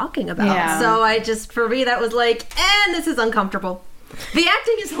we're talking about. Yeah. So for me, that was like, this is uncomfortable. The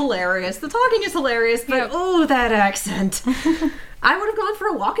acting is hilarious. The talking is hilarious, but that accent. I would have gone for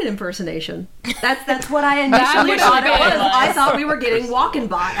a Walken impersonation. That's what I initially thought it was. I thought we were getting Walken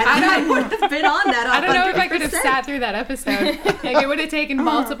Bot, and I would have been on that. 100%. I don't know if I could have sat through that episode. It would have taken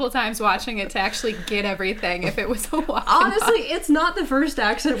multiple times watching it to actually get everything if it was a Walken Honestly, it's not the first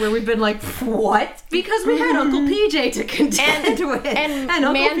accent where we've been like, what? Because we had Uncle PJ to contend with. And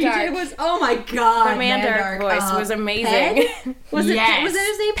Uncle PJ was, oh my God. The Mandark voice was amazing. Was it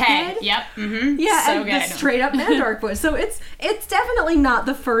his name Peg? Yep. Mm-hmm. Yeah, so and good. the straight up Mandark voice. So it's definitely not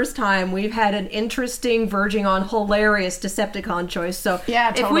the first time we've had an interesting, verging on hilarious Decepticon choice. So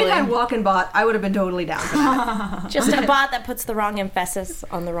if we had Walken Bot, I would have been totally down for that. Just a bot that puts the wrong emphasis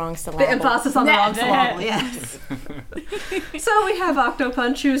on the wrong syllable. The emphasis on the wrong syllable, yes. So we have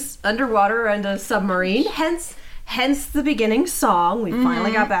Octopunch, who's underwater and a submarine, hence the beginning song. We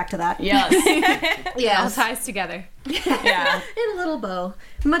finally got back to that. Yes. It all ties together. Yeah. In a little bow.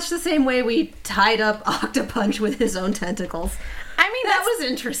 Much the same way we tied up Octopunch with his own tentacles. I mean, that was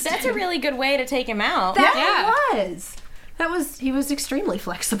interesting. That's a really good way to take him out. He was extremely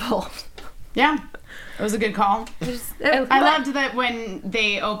flexible. Yeah. It was a good call. I loved that when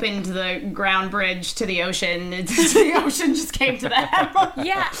they opened the ground bridge to the ocean, the ocean just came to them.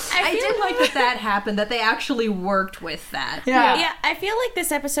 Yeah. I did like that happened, that they actually worked with that. Yeah, I feel like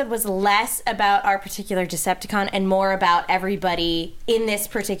this episode was less about our particular Decepticon and more about everybody in this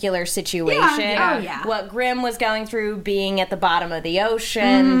particular situation. What Grimm was going through, being at the bottom of the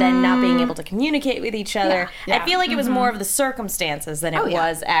ocean, then not being able to communicate with each other. I feel like it was more of the circumstances than it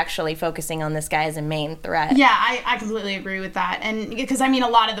was actually focusing on this guy as a main threat. Yeah, I completely agree with that. And because, I mean, a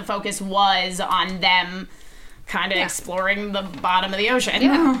lot of the focus was on them kind of exploring the bottom of the ocean.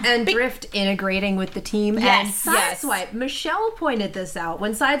 And Drift integrating with the team. Yes, And yes. Sideswipe. Michelle pointed this out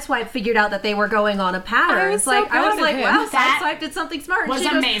when Sideswipe figured out that they were going on a pattern. I was It's so like, I proud was of like, him. wow, That Sideswipe did something smart. And was she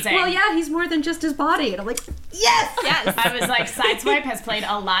goes, amazing. well, yeah, he's more than just his body. And I'm like, yes! Yes. I was like, Sideswipe has played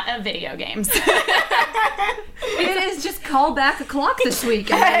a lot of video games. It is just call back a clock this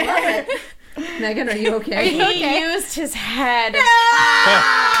week. And I love it. Megan, are you okay? He used his head.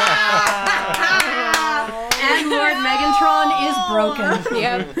 And Lord Megantron is broken.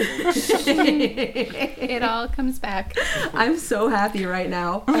 Yep. It all comes back. I'm so happy right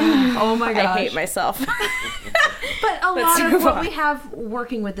now. Oh my gosh. I hate myself. But a lot of what we have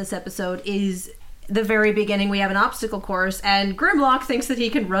working with this episode is the very beginning. We have an obstacle course, and Grimlock thinks that he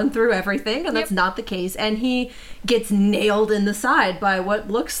can run through everything, and that's not the case. And he gets nailed in the side by what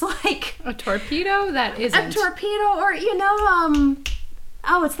looks like A torpedo that isn't. a torpedo, or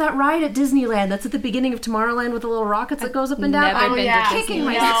oh, it's that ride at Disneyland that's at the beginning of Tomorrowland with the little rockets that goes up and down. never I'm been to kicking Disneyland.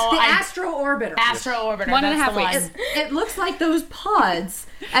 myself. No, The I- Astro Orbiter. Astro Orbiter. 1.5 that's the weeks. one. It looks like those pods,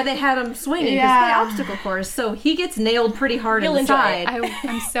 and they had him swinging because Yeah. the obstacle course. So he gets nailed pretty hard You'll in the enjoy side.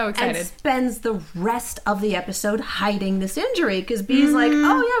 I'm so And excited. spends the rest of the episode hiding this injury because B's like, oh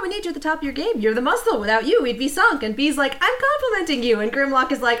yeah, we need you at the top of your game. You're the muscle. Without you, we'd be sunk. And B's like, I'm complimenting you. And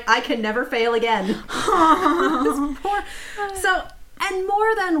Grimlock is like, I can never fail again. This poor. So. And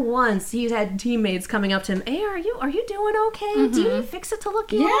more than once, he's had teammates coming up to him. Hey, are you doing okay? Do you fix it to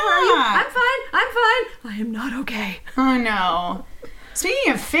look you over? Are you? I'm fine. I am not okay. Oh no.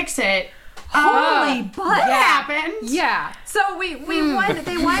 Speaking of fix it, Holy butt! what happened? Yeah. So they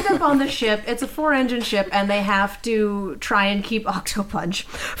wind up on the ship. It's a 4-engine ship, and they have to try and keep Octopunch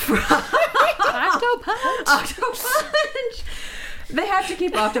from Octopunch. They have to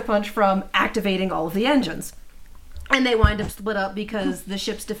keep Octopunch from activating all of the engines. And they wind up split up because the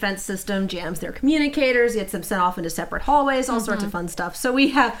ship's defense system jams their communicators, gets them sent off into separate hallways, all sorts of fun stuff. So we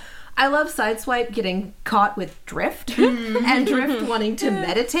have, I love Sideswipe getting caught with Drift, and Drift wanting to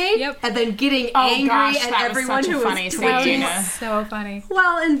meditate, Yep. and then getting Oh, angry gosh, at that was everyone such a who funny is scene. twitching. Yeah. So funny.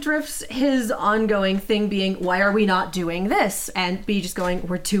 Well, and Drift's his ongoing thing being, why are we not doing this? And B just going,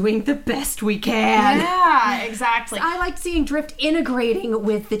 we're doing the best we can. Yeah, exactly. I like seeing Drift integrating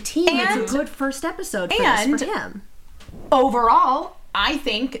with the team. And- It's a good first episode for this for him. Overall, I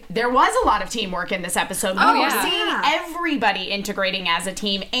think there was a lot of teamwork in this episode. We were yeah. seeing everybody integrating as a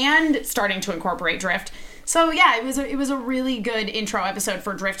team and starting to incorporate Drift. So yeah, it was a really good intro episode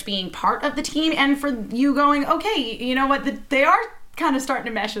for Drift being part of the team, and for you going, okay, you know what, they are kind of starting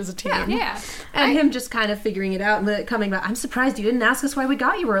to mesh as a team. Yeah. And him just kind of figuring it out and it coming back. I'm surprised you didn't ask us why we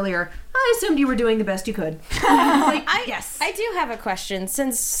got you earlier. I assumed you were doing the best you could. Yes. I do have a question.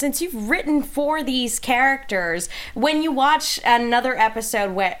 Since you've written for these characters, when you watch another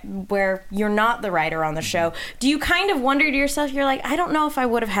episode where you're not the writer on the show, do you kind of wonder to yourself, you're like, I don't know if I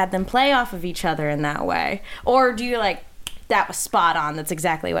would have had them play off of each other in that way? Or do you like, that was spot on, that's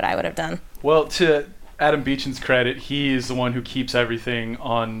exactly what I would have done? Well, to Adam Beecham's credit, he is the one who keeps everything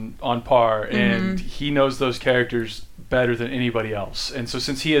on par, and he knows those characters better than anybody else. And so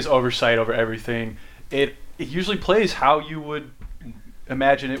since he has oversight over everything, it usually plays how you would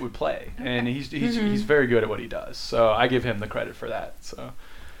imagine it would play. And he's very good at what he does. So I give him the credit for that. So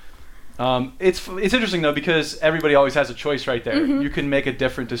it's interesting though, because everybody always has a choice right there. You can make a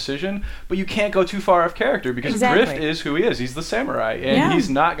different decision, but you can't go too far off character because Exactly. Drift is who he is. He's the samurai, and he's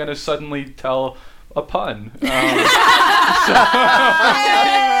not going to suddenly tell a pun.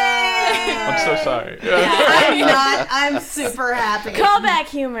 I'm so sorry. I'm super happy. Callback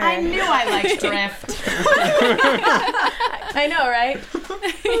humor. I knew I liked Drift. I know, right?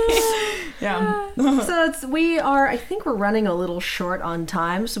 Yeah. So I think we're running a little short on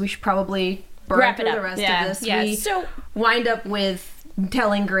time, so we should probably burn Wrap it through up. the rest Yeah. of this. Yes. We So wind up with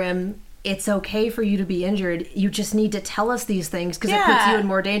telling Grim, it's okay for you to be injured. You just need to tell us these things because it puts you in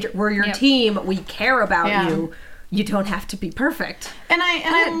more danger. We're your team. We care about you. You don't have to be perfect. And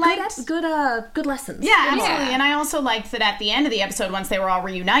I liked Good lessons. Yeah, absolutely. And I also liked that at the end of the episode, once they were all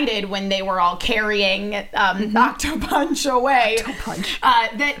reunited, when they were all carrying Octopunch away,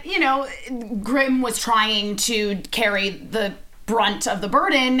 that, Grim was trying to carry the brunt of the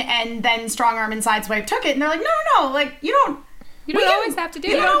burden, and then Strongarm and Sideswipe took it, and they're like, no, like, you don't always have to do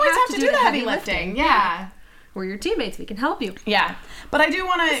You that. don't always have to do the heavy lifting. Yeah. We're your teammates. We can help you. Yeah. But I do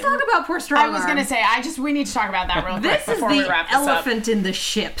want to... Let's talk about poor Strongarm. I was going to say, we need to talk about that real quick This is before we the wrap this up. elephant in the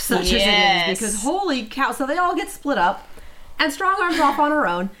ship, such as it Yes. is, because holy cow. So they all get split up, and Strongarm's off on her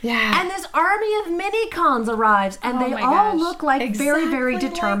own. Yeah. And this army of mini-cons arrives, and Oh they my all gosh. look like very, very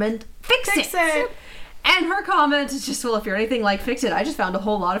Exactly determined. Fix Fix it. it. And her comment is just, well, if you're anything like Fix-It, I just found a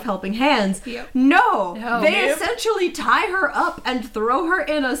whole lot of helping hands. Yep. No, they Nope. essentially tie her up and throw her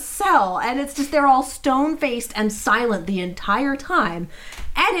in a cell, and it's just they're all stone-faced and silent the entire time,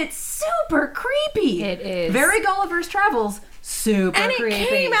 and it's super creepy. It is. Very Gulliver's Travels. Super And creepy. it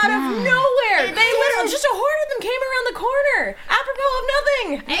came out of nowhere. They literally, just a horde of them came around the corner, apropos of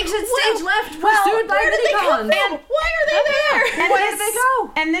nothing. Exit stage left, Well, pursued by where did they come minicons. from? Why are they there? And Where did they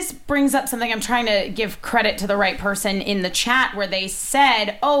go? And this brings up something. I'm trying to give credit to the right person in the chat where they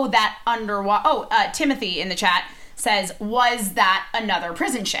said, that underwater. Timothy in the chat says, was that another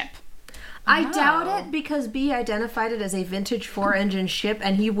prison ship? I doubt it because B identified it as a vintage 4-engine ship,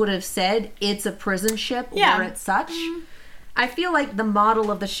 and he would have said it's a prison ship Yeah. were it such. I feel like the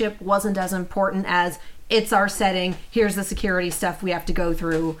model of the ship wasn't as important as it's our setting, here's the security stuff we have to go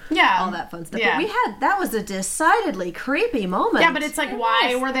through, all that fun stuff. Yeah. But that was a decidedly creepy moment. Yeah, but it's like,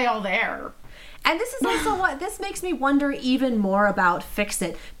 why were they all there? And this is also what this makes me wonder even more about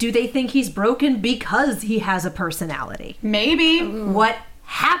Fix-It. Do they think he's broken because he has a personality? Maybe. What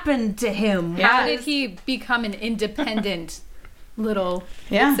happened to him? How did he become an independent little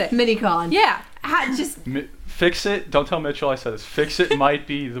Fix-It? Minicon? Yeah. Just Fix-It, don't tell Mitchell I said this. Fix-It might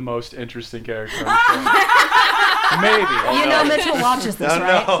be the most interesting character on the show. Maybe. you know Mitchell watches this,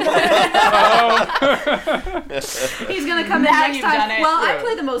 right? He's gonna come in Now next you've time. done it. Well, I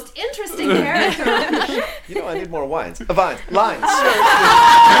play the most interesting character. I need more wines. Vines. Lines.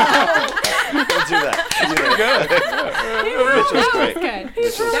 Don't do that. Mitchell's great. Good. He's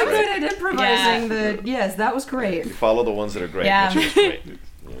Mitchell's so great. good at improvising. Yes, that was great. You follow the ones that are great. Yeah. Mitchell's great.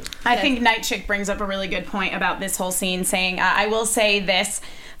 I think Night Chick brings up a really good point about this whole scene, saying, I will say this.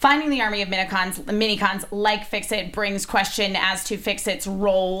 Finding the army of minicons like Fix-It brings question as to Fix-It's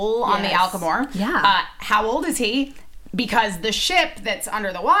role on the Alchemore. Yeah. How old is he? Because the ship that's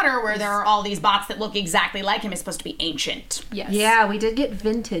under the water, where there are all these bots that look exactly like him, is supposed to be ancient. Yes. Yeah, we did get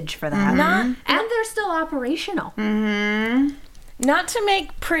vintage for that. And they're still operational. Not to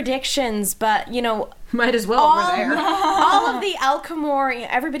make predictions, but, Might as well over there. all of the Alchemore,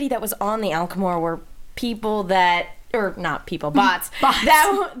 everybody that was on the Alchemore were people that, or not people, bots.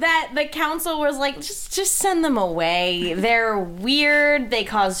 that the council was like, just send them away. They're weird. They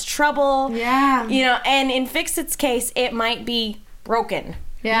cause trouble. Yeah. And in Fix-It's case, it might be broken.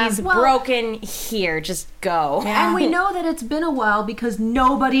 Yeah. He's broken here. Just go. And we know that it's been a while because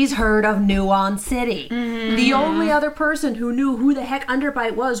nobody's heard of Nuon City. The only other person who knew who the heck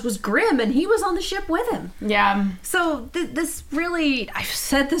Underbite was Grimm, and he was on the ship with him. Yeah. So this really, I've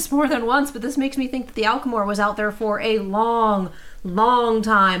said this more than once, but this makes me think that the Alchemore was out there for a long, long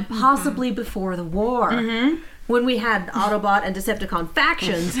time, possibly before the war. When we had Autobot and Decepticon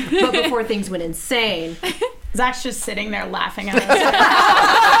factions, but before things went insane. Zach's just sitting there laughing at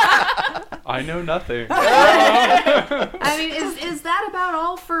us. I know nothing. I mean, is that about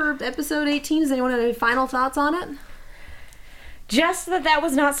all for episode 18? Does anyone have any final thoughts on it? Just that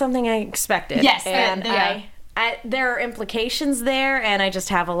was not something I expected. Yes, and yeah. there are implications there, and I just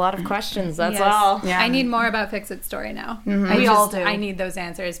have a lot of questions. That's Yes. all. I need more about Fix-It's story now. We all do. I need those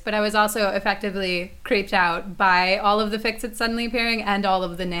answers. But I was also effectively creeped out by all of the Fix-It suddenly appearing and all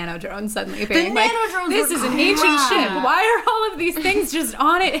of the nanodrones suddenly appearing. nanodrones This were is an ancient crap. ship. Why are all of these things just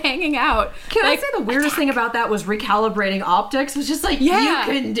on it hanging out? Can I say the weirdest thing about that was recalibrating optics? Was just like, you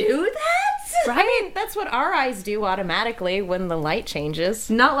can do that? I mean, that's what our eyes do automatically when the light changes.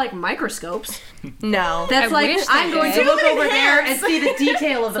 Not like microscopes. No. That's I like, wish I'm they going to did. look over there and see the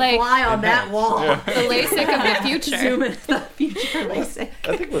detail of the like- fly on that wall. The LASIK of the future. Zoom into the future LASIK.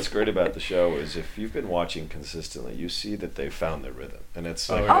 I think what's great about the show is if you've been watching consistently, you see that they found their rhythm, and it's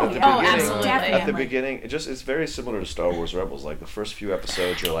like at the beginning. absolutely. At the beginning, it's very similar to Star Wars Rebels. Like the first few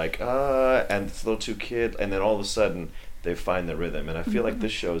episodes, you're like, and it's a little too kid, and then all of a sudden they find the rhythm, and I feel like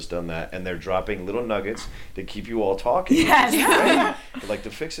this show's done that, and they're dropping little nuggets to keep you all talking. Yes. But like the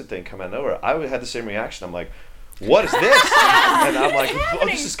Fix-It thing come out of nowhere. I had the same reaction. I'm like, what is this? And I'm like, oh,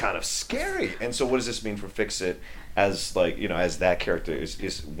 this is kind of scary. And so what does this mean for Fix-It as like, as that character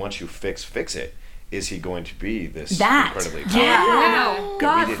is once you fix it, is he going to be this incredibly powerful? Yeah. that we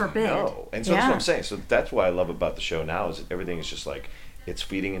God didn't forbid. know? And so that's what I'm saying. So that's what I love about the show now is that everything is just like, it's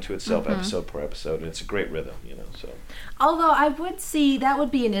feeding into itself episode per episode, and it's a great rhythm, so. Although I would see that would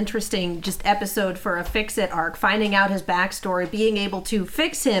be an interesting just episode for a Fix-It arc, finding out his backstory, being able to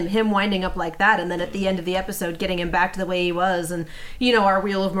fix him winding up like that, and then at the end of the episode getting him back to the way he was. And our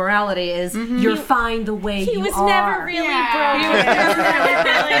wheel of morality is you're fine the way you are. He was never really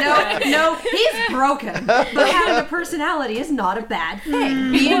broken. No, he's broken. But having a personality is not a bad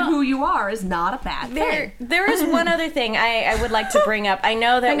thing. Being who you are is not a bad thing. There is one other thing I would like to bring up I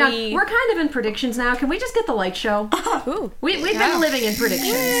know that Hang on, we're kind of in predictions now. Can we just get the light show? Ooh. We've been living in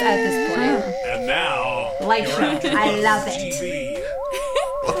predictions at this point. And now, Light show. I love it. TV.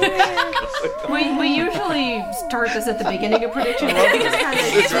 We usually start this at the beginning of predictions. We just kind of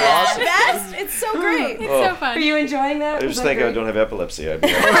It's awesome. Best. It's so great. It's so fun. Are you enjoying that? I just think I don't have epilepsy. I'd be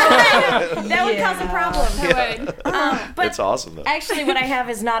That would cause a problem. But it's awesome though. actually, what I have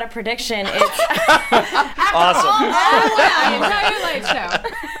is not a prediction. It's Awesome. The entire light show.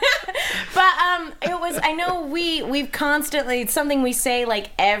 But it was. I know we've constantly, it's something we say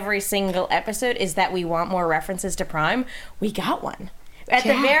like every single episode is that we want more references to Prime. We got one. At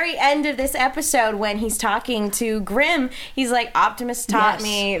the very end of this episode, when he's talking to Grimm, he's like, Optimus taught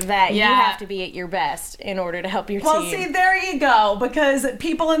me that you have to be at your best in order to help your Well, team. see, there you go. Because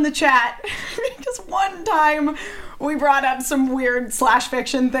people in the chat, just one time, we brought up some weird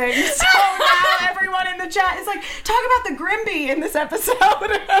 /fiction things. So now everyone in the chat is like, talk about the Grimby in this episode.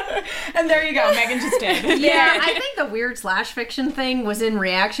 And there you go. Megan just did. Yeah, I think the weird /fiction thing was in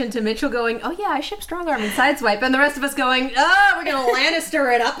reaction to Mitchell going, oh yeah, I ship Strong Arm and Sideswipe, and the rest of us going, oh, we're gonna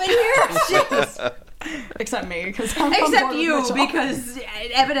Lannister it up in here? Jeez. Except me, because I'm on Except board with you, Mitchell. because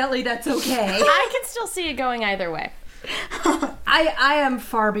evidently that's okay. I can still see it going either way. I am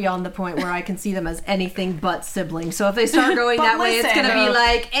far beyond the point where I can see them as anything but siblings. So if they start going But that way, it's listen, going to be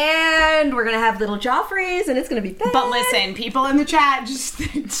like, and we're going to have little Joffreys, and it's going to be bad. But listen, people in the chat just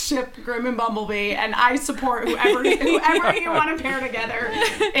ship Grimm and Bumblebee, and I support whoever you want to pair together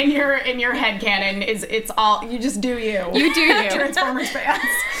in your headcanon. It's all, you just do you. You do you. Transformers fans.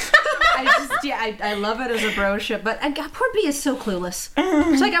 I love it as a bro ship, but God, poor B is so clueless.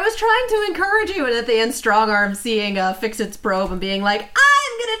 It's like, I was trying to encourage you, and at the end, Strong Arm seeing Fix-It's probe and being like,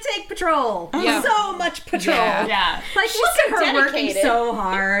 I'm gonna take patrol. Yeah. So much patrol. Yeah. Like, look at her working dedicated. so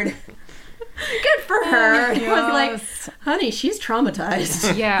hard. Good for her. It was like, honey, she's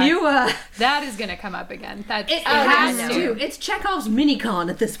traumatized. Yeah. You, That is going to come up again. it has to. It's Chekhov's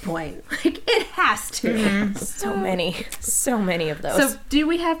mini-con at this point. Like, it has to. So many of those. So, do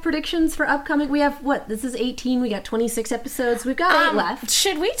we have predictions for upcoming? We have, what, this is 18. We got 26 episodes. We've got 8 left.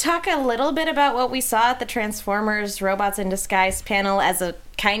 Should we talk a little bit about what we saw at the Transformers Robots in Disguise panel as a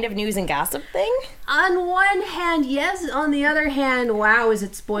kind of news and gossip thing? On one hand, yes. On the other hand, wow, is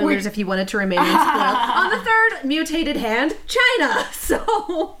it spoilers if you wanted to remain unspoiled. On the third mutated hand, China.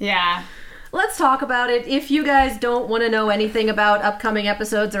 So, Yeah. let's talk about it. If you guys don't want to know anything about upcoming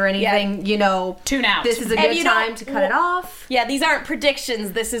episodes or anything, Tune out. this is a And good you time don't- to cut it off. Yeah, these aren't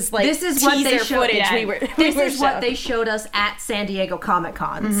predictions. This is like This is what they teaser showed. footage. Yeah. This is what they showed us at San Diego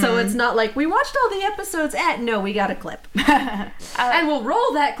Comic-Con. So it's not like we watched all the episodes at. No, we got a clip, and we'll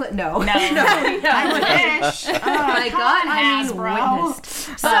roll that clip. No, No. I wish. Oh my God! I mean, Hasbro.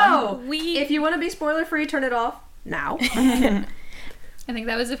 witnessed. So we- if you want to be spoiler free, turn it off now. I think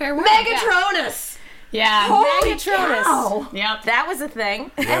that was a fair word. Megatronus. Yeah. Holy Megatronus. cow. Yep. That was a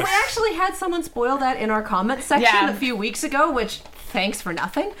thing. And we actually had someone spoil that in our comments section Yeah. a few weeks ago, which thanks for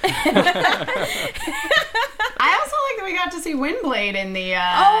nothing. I also like that we got to see Windblade in the Oh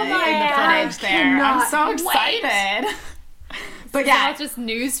my in the God, footage there. I'm so cannot excited. But Yeah, yeah, it's just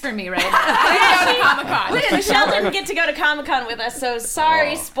news for me right now. I go to Comic-Con. Michelle didn't get to go to Comic-Con with us, so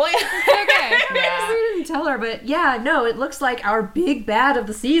sorry, spoiler. Okay. yeah. We didn't tell her, but yeah, no, it looks like our big bad of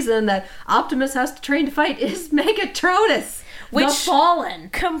the season that Optimus has to train to fight is Megatronus, the Which- Fallen.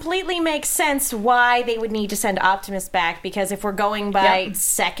 Completely makes sense why they would need to send Optimus back, because if we're going by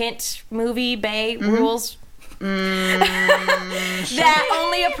second movie Bay rules, that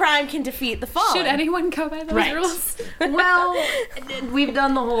only a Prime can defeat the Fallen. Should anyone go by those Right. rules? Well, we've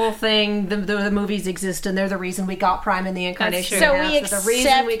done the whole thing. The movies exist, and they're the reason we got Prime in the incarnation. So we we have, the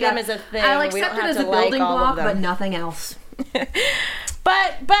reason accept we got them as a thing. I'll We accept don't it have as a to like building all of block, them. but nothing else.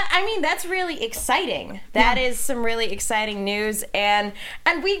 But I mean, that's really exciting. That is some really exciting news, and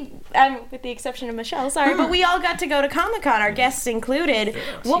we, with the exception of Michelle, sorry, but we all got to go to Comic-Con, our guests included.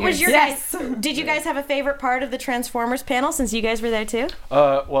 What was your Yes. guys? Did you guys have a favorite part of the Transformers panel, since you guys were there too?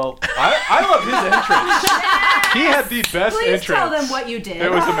 Well, I love his entrance. He had the best Please entrance. tell them what you did.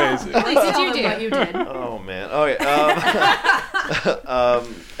 It was amazing. Please tell them do? what you did. Oh man. Okay.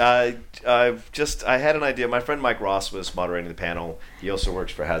 I had an idea. My friend Mike Ross was moderating the panel. He also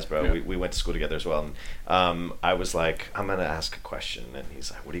works for Hasbro. Yeah. We went to school together as well. And, I was like, I'm gonna ask a question, and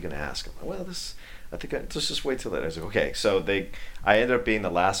he's like, what are you gonna ask? I'm like, well, let's just wait till later. I was like, okay. So I ended up being the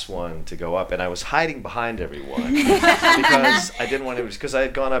last one to go up, and I was hiding behind everyone because I didn't want to. Because I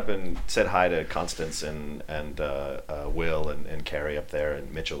had gone up and said hi to Constance and Will and Carrie up there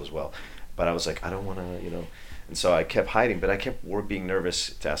and Mitchell as well. But I was like, I don't want to, And so I kept hiding, but I kept being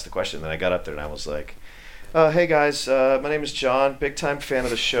nervous to ask the question. Then I got up there and I was like, Hey guys, my name is John, big time fan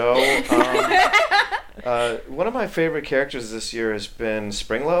of the show. One of my favorite characters this year has been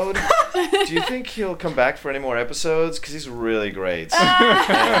Springload. Do you think he'll come back for any more episodes? Because he's really great.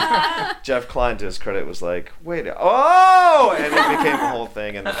 And Jeff Klein, to his credit, was like, wait, oh! And it became a whole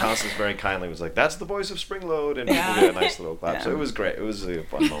thing, and Constance very kindly was like, that's the voice of Springload, and people did a nice little clap. So it was great. It was a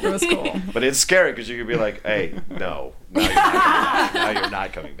fun moment. It was cool. But it's scary because you could be like, hey, no, now you're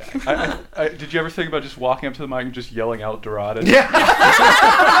not coming back. Did you ever think about just walking up to the mic and just yelling out Dorada? Yeah.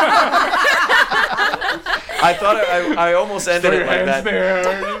 I thought I almost ended it like that.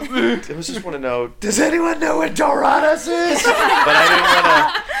 I was just want to know, does anyone know what Doradas is? But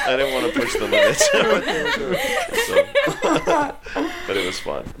I didn't want to push the limits. But it was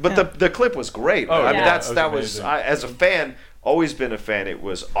fun. But the clip was great. Oh, I mean, yeah. that was as a fan. Always been a fan. It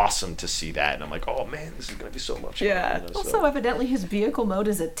was awesome to see that, and I'm like, oh man, this is gonna be so much fun. Yeah. You know, Also, evidently, his vehicle mode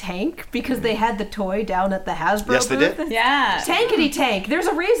is a tank because they had the toy down at the Hasbro Yes, they booth. did. Yeah. Tankety tank. There's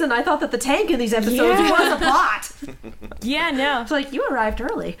a reason I thought that the tank in these episodes was a plot. Yeah, no. It's like, you arrived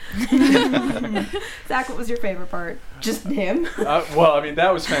early. Zach, what was your favorite part? Just him? Well, I mean,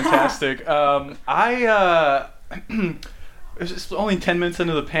 that was fantastic. It was just only 10 minutes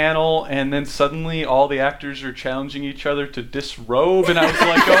into the panel, and then suddenly all the actors are challenging each other to disrobe, and I was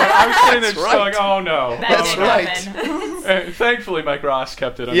like, I was sitting there just going, oh no. That's right. And thankfully, Mike Ross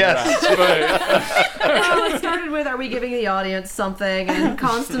kept it under Yes. wraps. But It started with, are we giving the audience something? And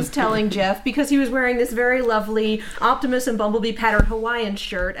Constance telling Jeff, because he was wearing this very lovely Optimus and Bumblebee patterned Hawaiian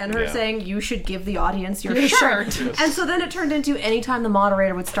shirt, and her saying, you should give the audience your shirt. Yes. And so then it turned into, anytime the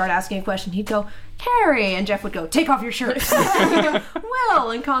moderator would start asking a question, he'd go, Carrie, and Jeff would go, take off your shirt. Well,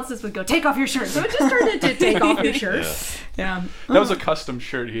 and Constance would go, take off your shirt. So it just turned into take off your shirt. Yeah. that was a custom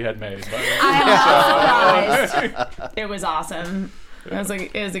shirt he had made. By the way. I am surprised. It was awesome. It was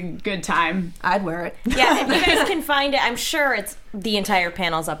a good time. I'd wear it. Yeah, if you guys can find it, I'm sure it's the entire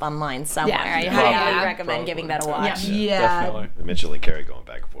panel's up online somewhere. Yeah. I Probably. highly recommend giving that a watch. Yeah. Definitely. Mitchell and Carrie going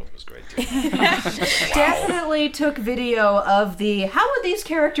back and forth was great too. Definitely took video of the, how would these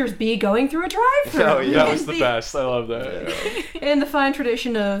characters be going through a drive-thru? Oh, yeah. That was the best. I love that. In the fine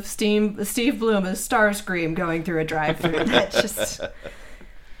tradition of Steve Bloom as Starscream going through a drive-thru. That's just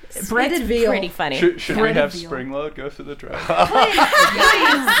breaded veal. Pretty funny. Should we Breaded have veal. Springload go through the drive? Please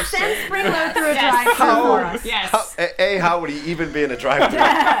send Springload through a drive-thru for us. Yes. How would he even be in a drive-thru?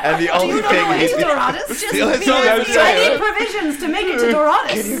 And the only thing It's he's Doradas. Just The only thing because I'm we saying- need provisions to make it to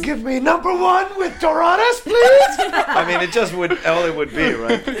Doradas. Can you give me number one with Doradas, please? I mean, it just would all it would be,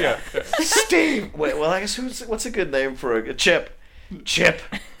 right? Yeah. Steve. Wait, well, I guess what's a good name for a Chip? Chip.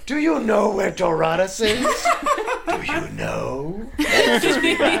 Do you know where Doradas is? Do you know? It would just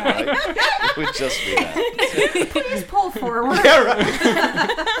be that. Right? It would just be that. Please pull forward. Yeah, right.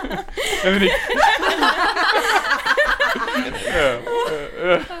 And then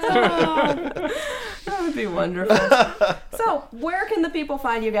That would be wonderful. So, where can the people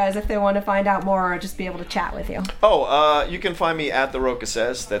find you guys if they want to find out more or just be able to chat with you? Oh, you can find me at The Rocha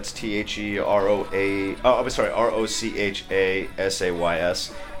Says. That's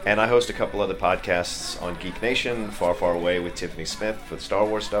TheRochaSays. And I host a couple other podcasts on Geek Nation, Far, Far Away with Tiffany Smith for the Star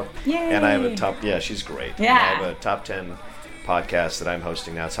Wars stuff. Yay. And I have a she's great. Yeah. And I have a top 10 podcast that I'm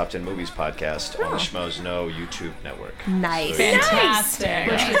hosting now, Top 10 Movies podcast on the Schmoes Know YouTube network. Nice. So,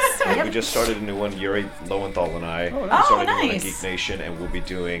 Fantastic. we just started a new one. Yuri Lowenthal and I nice. started a new one on Nice. Geek Nation, and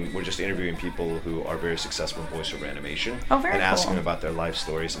we're just interviewing people who are very successful in voiceover animation Oh, very and asking cool. them about their life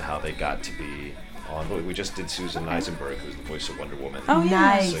stories and how they got to be on. We just did Susan Eisenberg, who's the voice of Wonder Woman. Oh, yeah.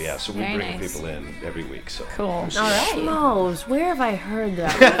 Nice. So we Very bring nice. people in every week. So Cool. All right. Schmoes, where have I heard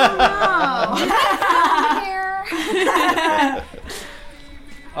that?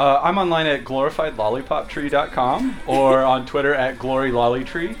 I'm online at glorifiedlollipoptree.com or on Twitter at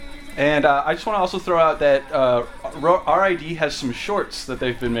glorylollytree. And I just want to also throw out that RID has some shorts that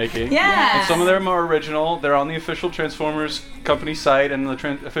they've been making. Yeah. And some of them are original. They're on the official Transformers company site and the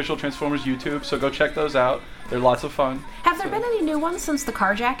official Transformers YouTube, so go check those out. They're lots of fun. Have there been any new ones since the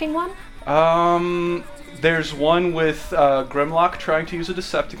carjacking one? There's one with Grimlock trying to use a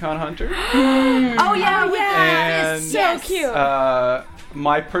Decepticon hunter. Oh, yeah. And So cute.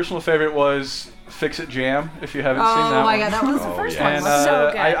 my personal favorite was Fix It Jam, if you haven't seen that Oh, my one. God. That was the first yeah. one. And wasn't it?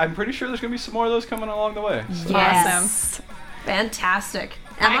 So good. I'm pretty sure there's going to be some more of those coming along the way. So. Yes. Fantastic.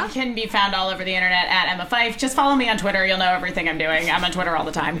 I Emma? can be found all over the internet at Emma Fife. Just follow me on Twitter. You'll know everything I'm doing. I'm on Twitter all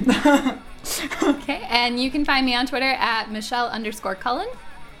the time. Okay, and you can find me on Twitter at Michelle_Cullen.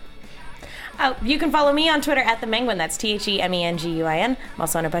 You can follow me on Twitter at The Menguin. That's TheMenguin. I'm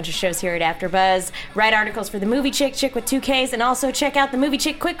also on a bunch of shows here at AfterBuzz. Write articles for The Movie Chick with 2 Ks, and also check out The Movie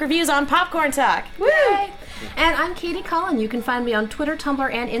Chick quick reviews on Popcorn Talk. Woo! And I'm Katie Cullen. You can find me on Twitter,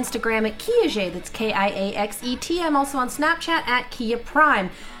 Tumblr, and Instagram at Kiaxet. That's Kiaxet. I'm also on Snapchat at Kia Prime.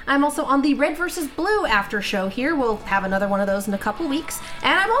 I'm also on the Red vs. Blue after show here. We'll have another one of those in a couple weeks.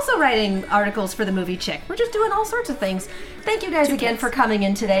 And I'm also writing articles for the movie Chick. We're just doing all sorts of things. Thank you guys again for coming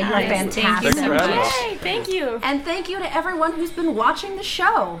in today. You're fantastic. Thank you so much. Yay, thank you. And thank you to everyone who's been watching the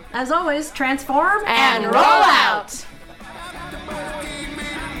show. As always, transform And roll out.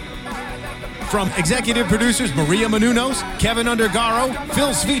 From executive producers Maria Menounos, Kevin Undergaro, Phil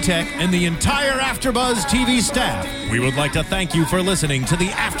Svitek, and the entire AfterBuzz TV staff, we would like to thank you for listening to the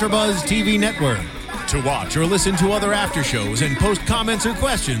AfterBuzz TV network. To watch or listen to other after shows and post comments or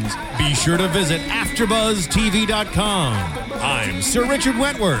questions, be sure to visit AfterBuzzTV.com. I'm Sir Richard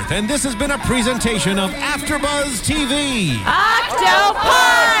Wentworth, and this has been a presentation of AfterBuzz TV. Octo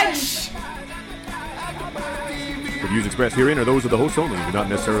Punch! The views expressed herein are those of the hosts only and do not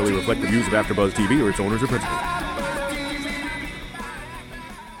necessarily reflect the views of AfterBuzz TV or its owners or principals.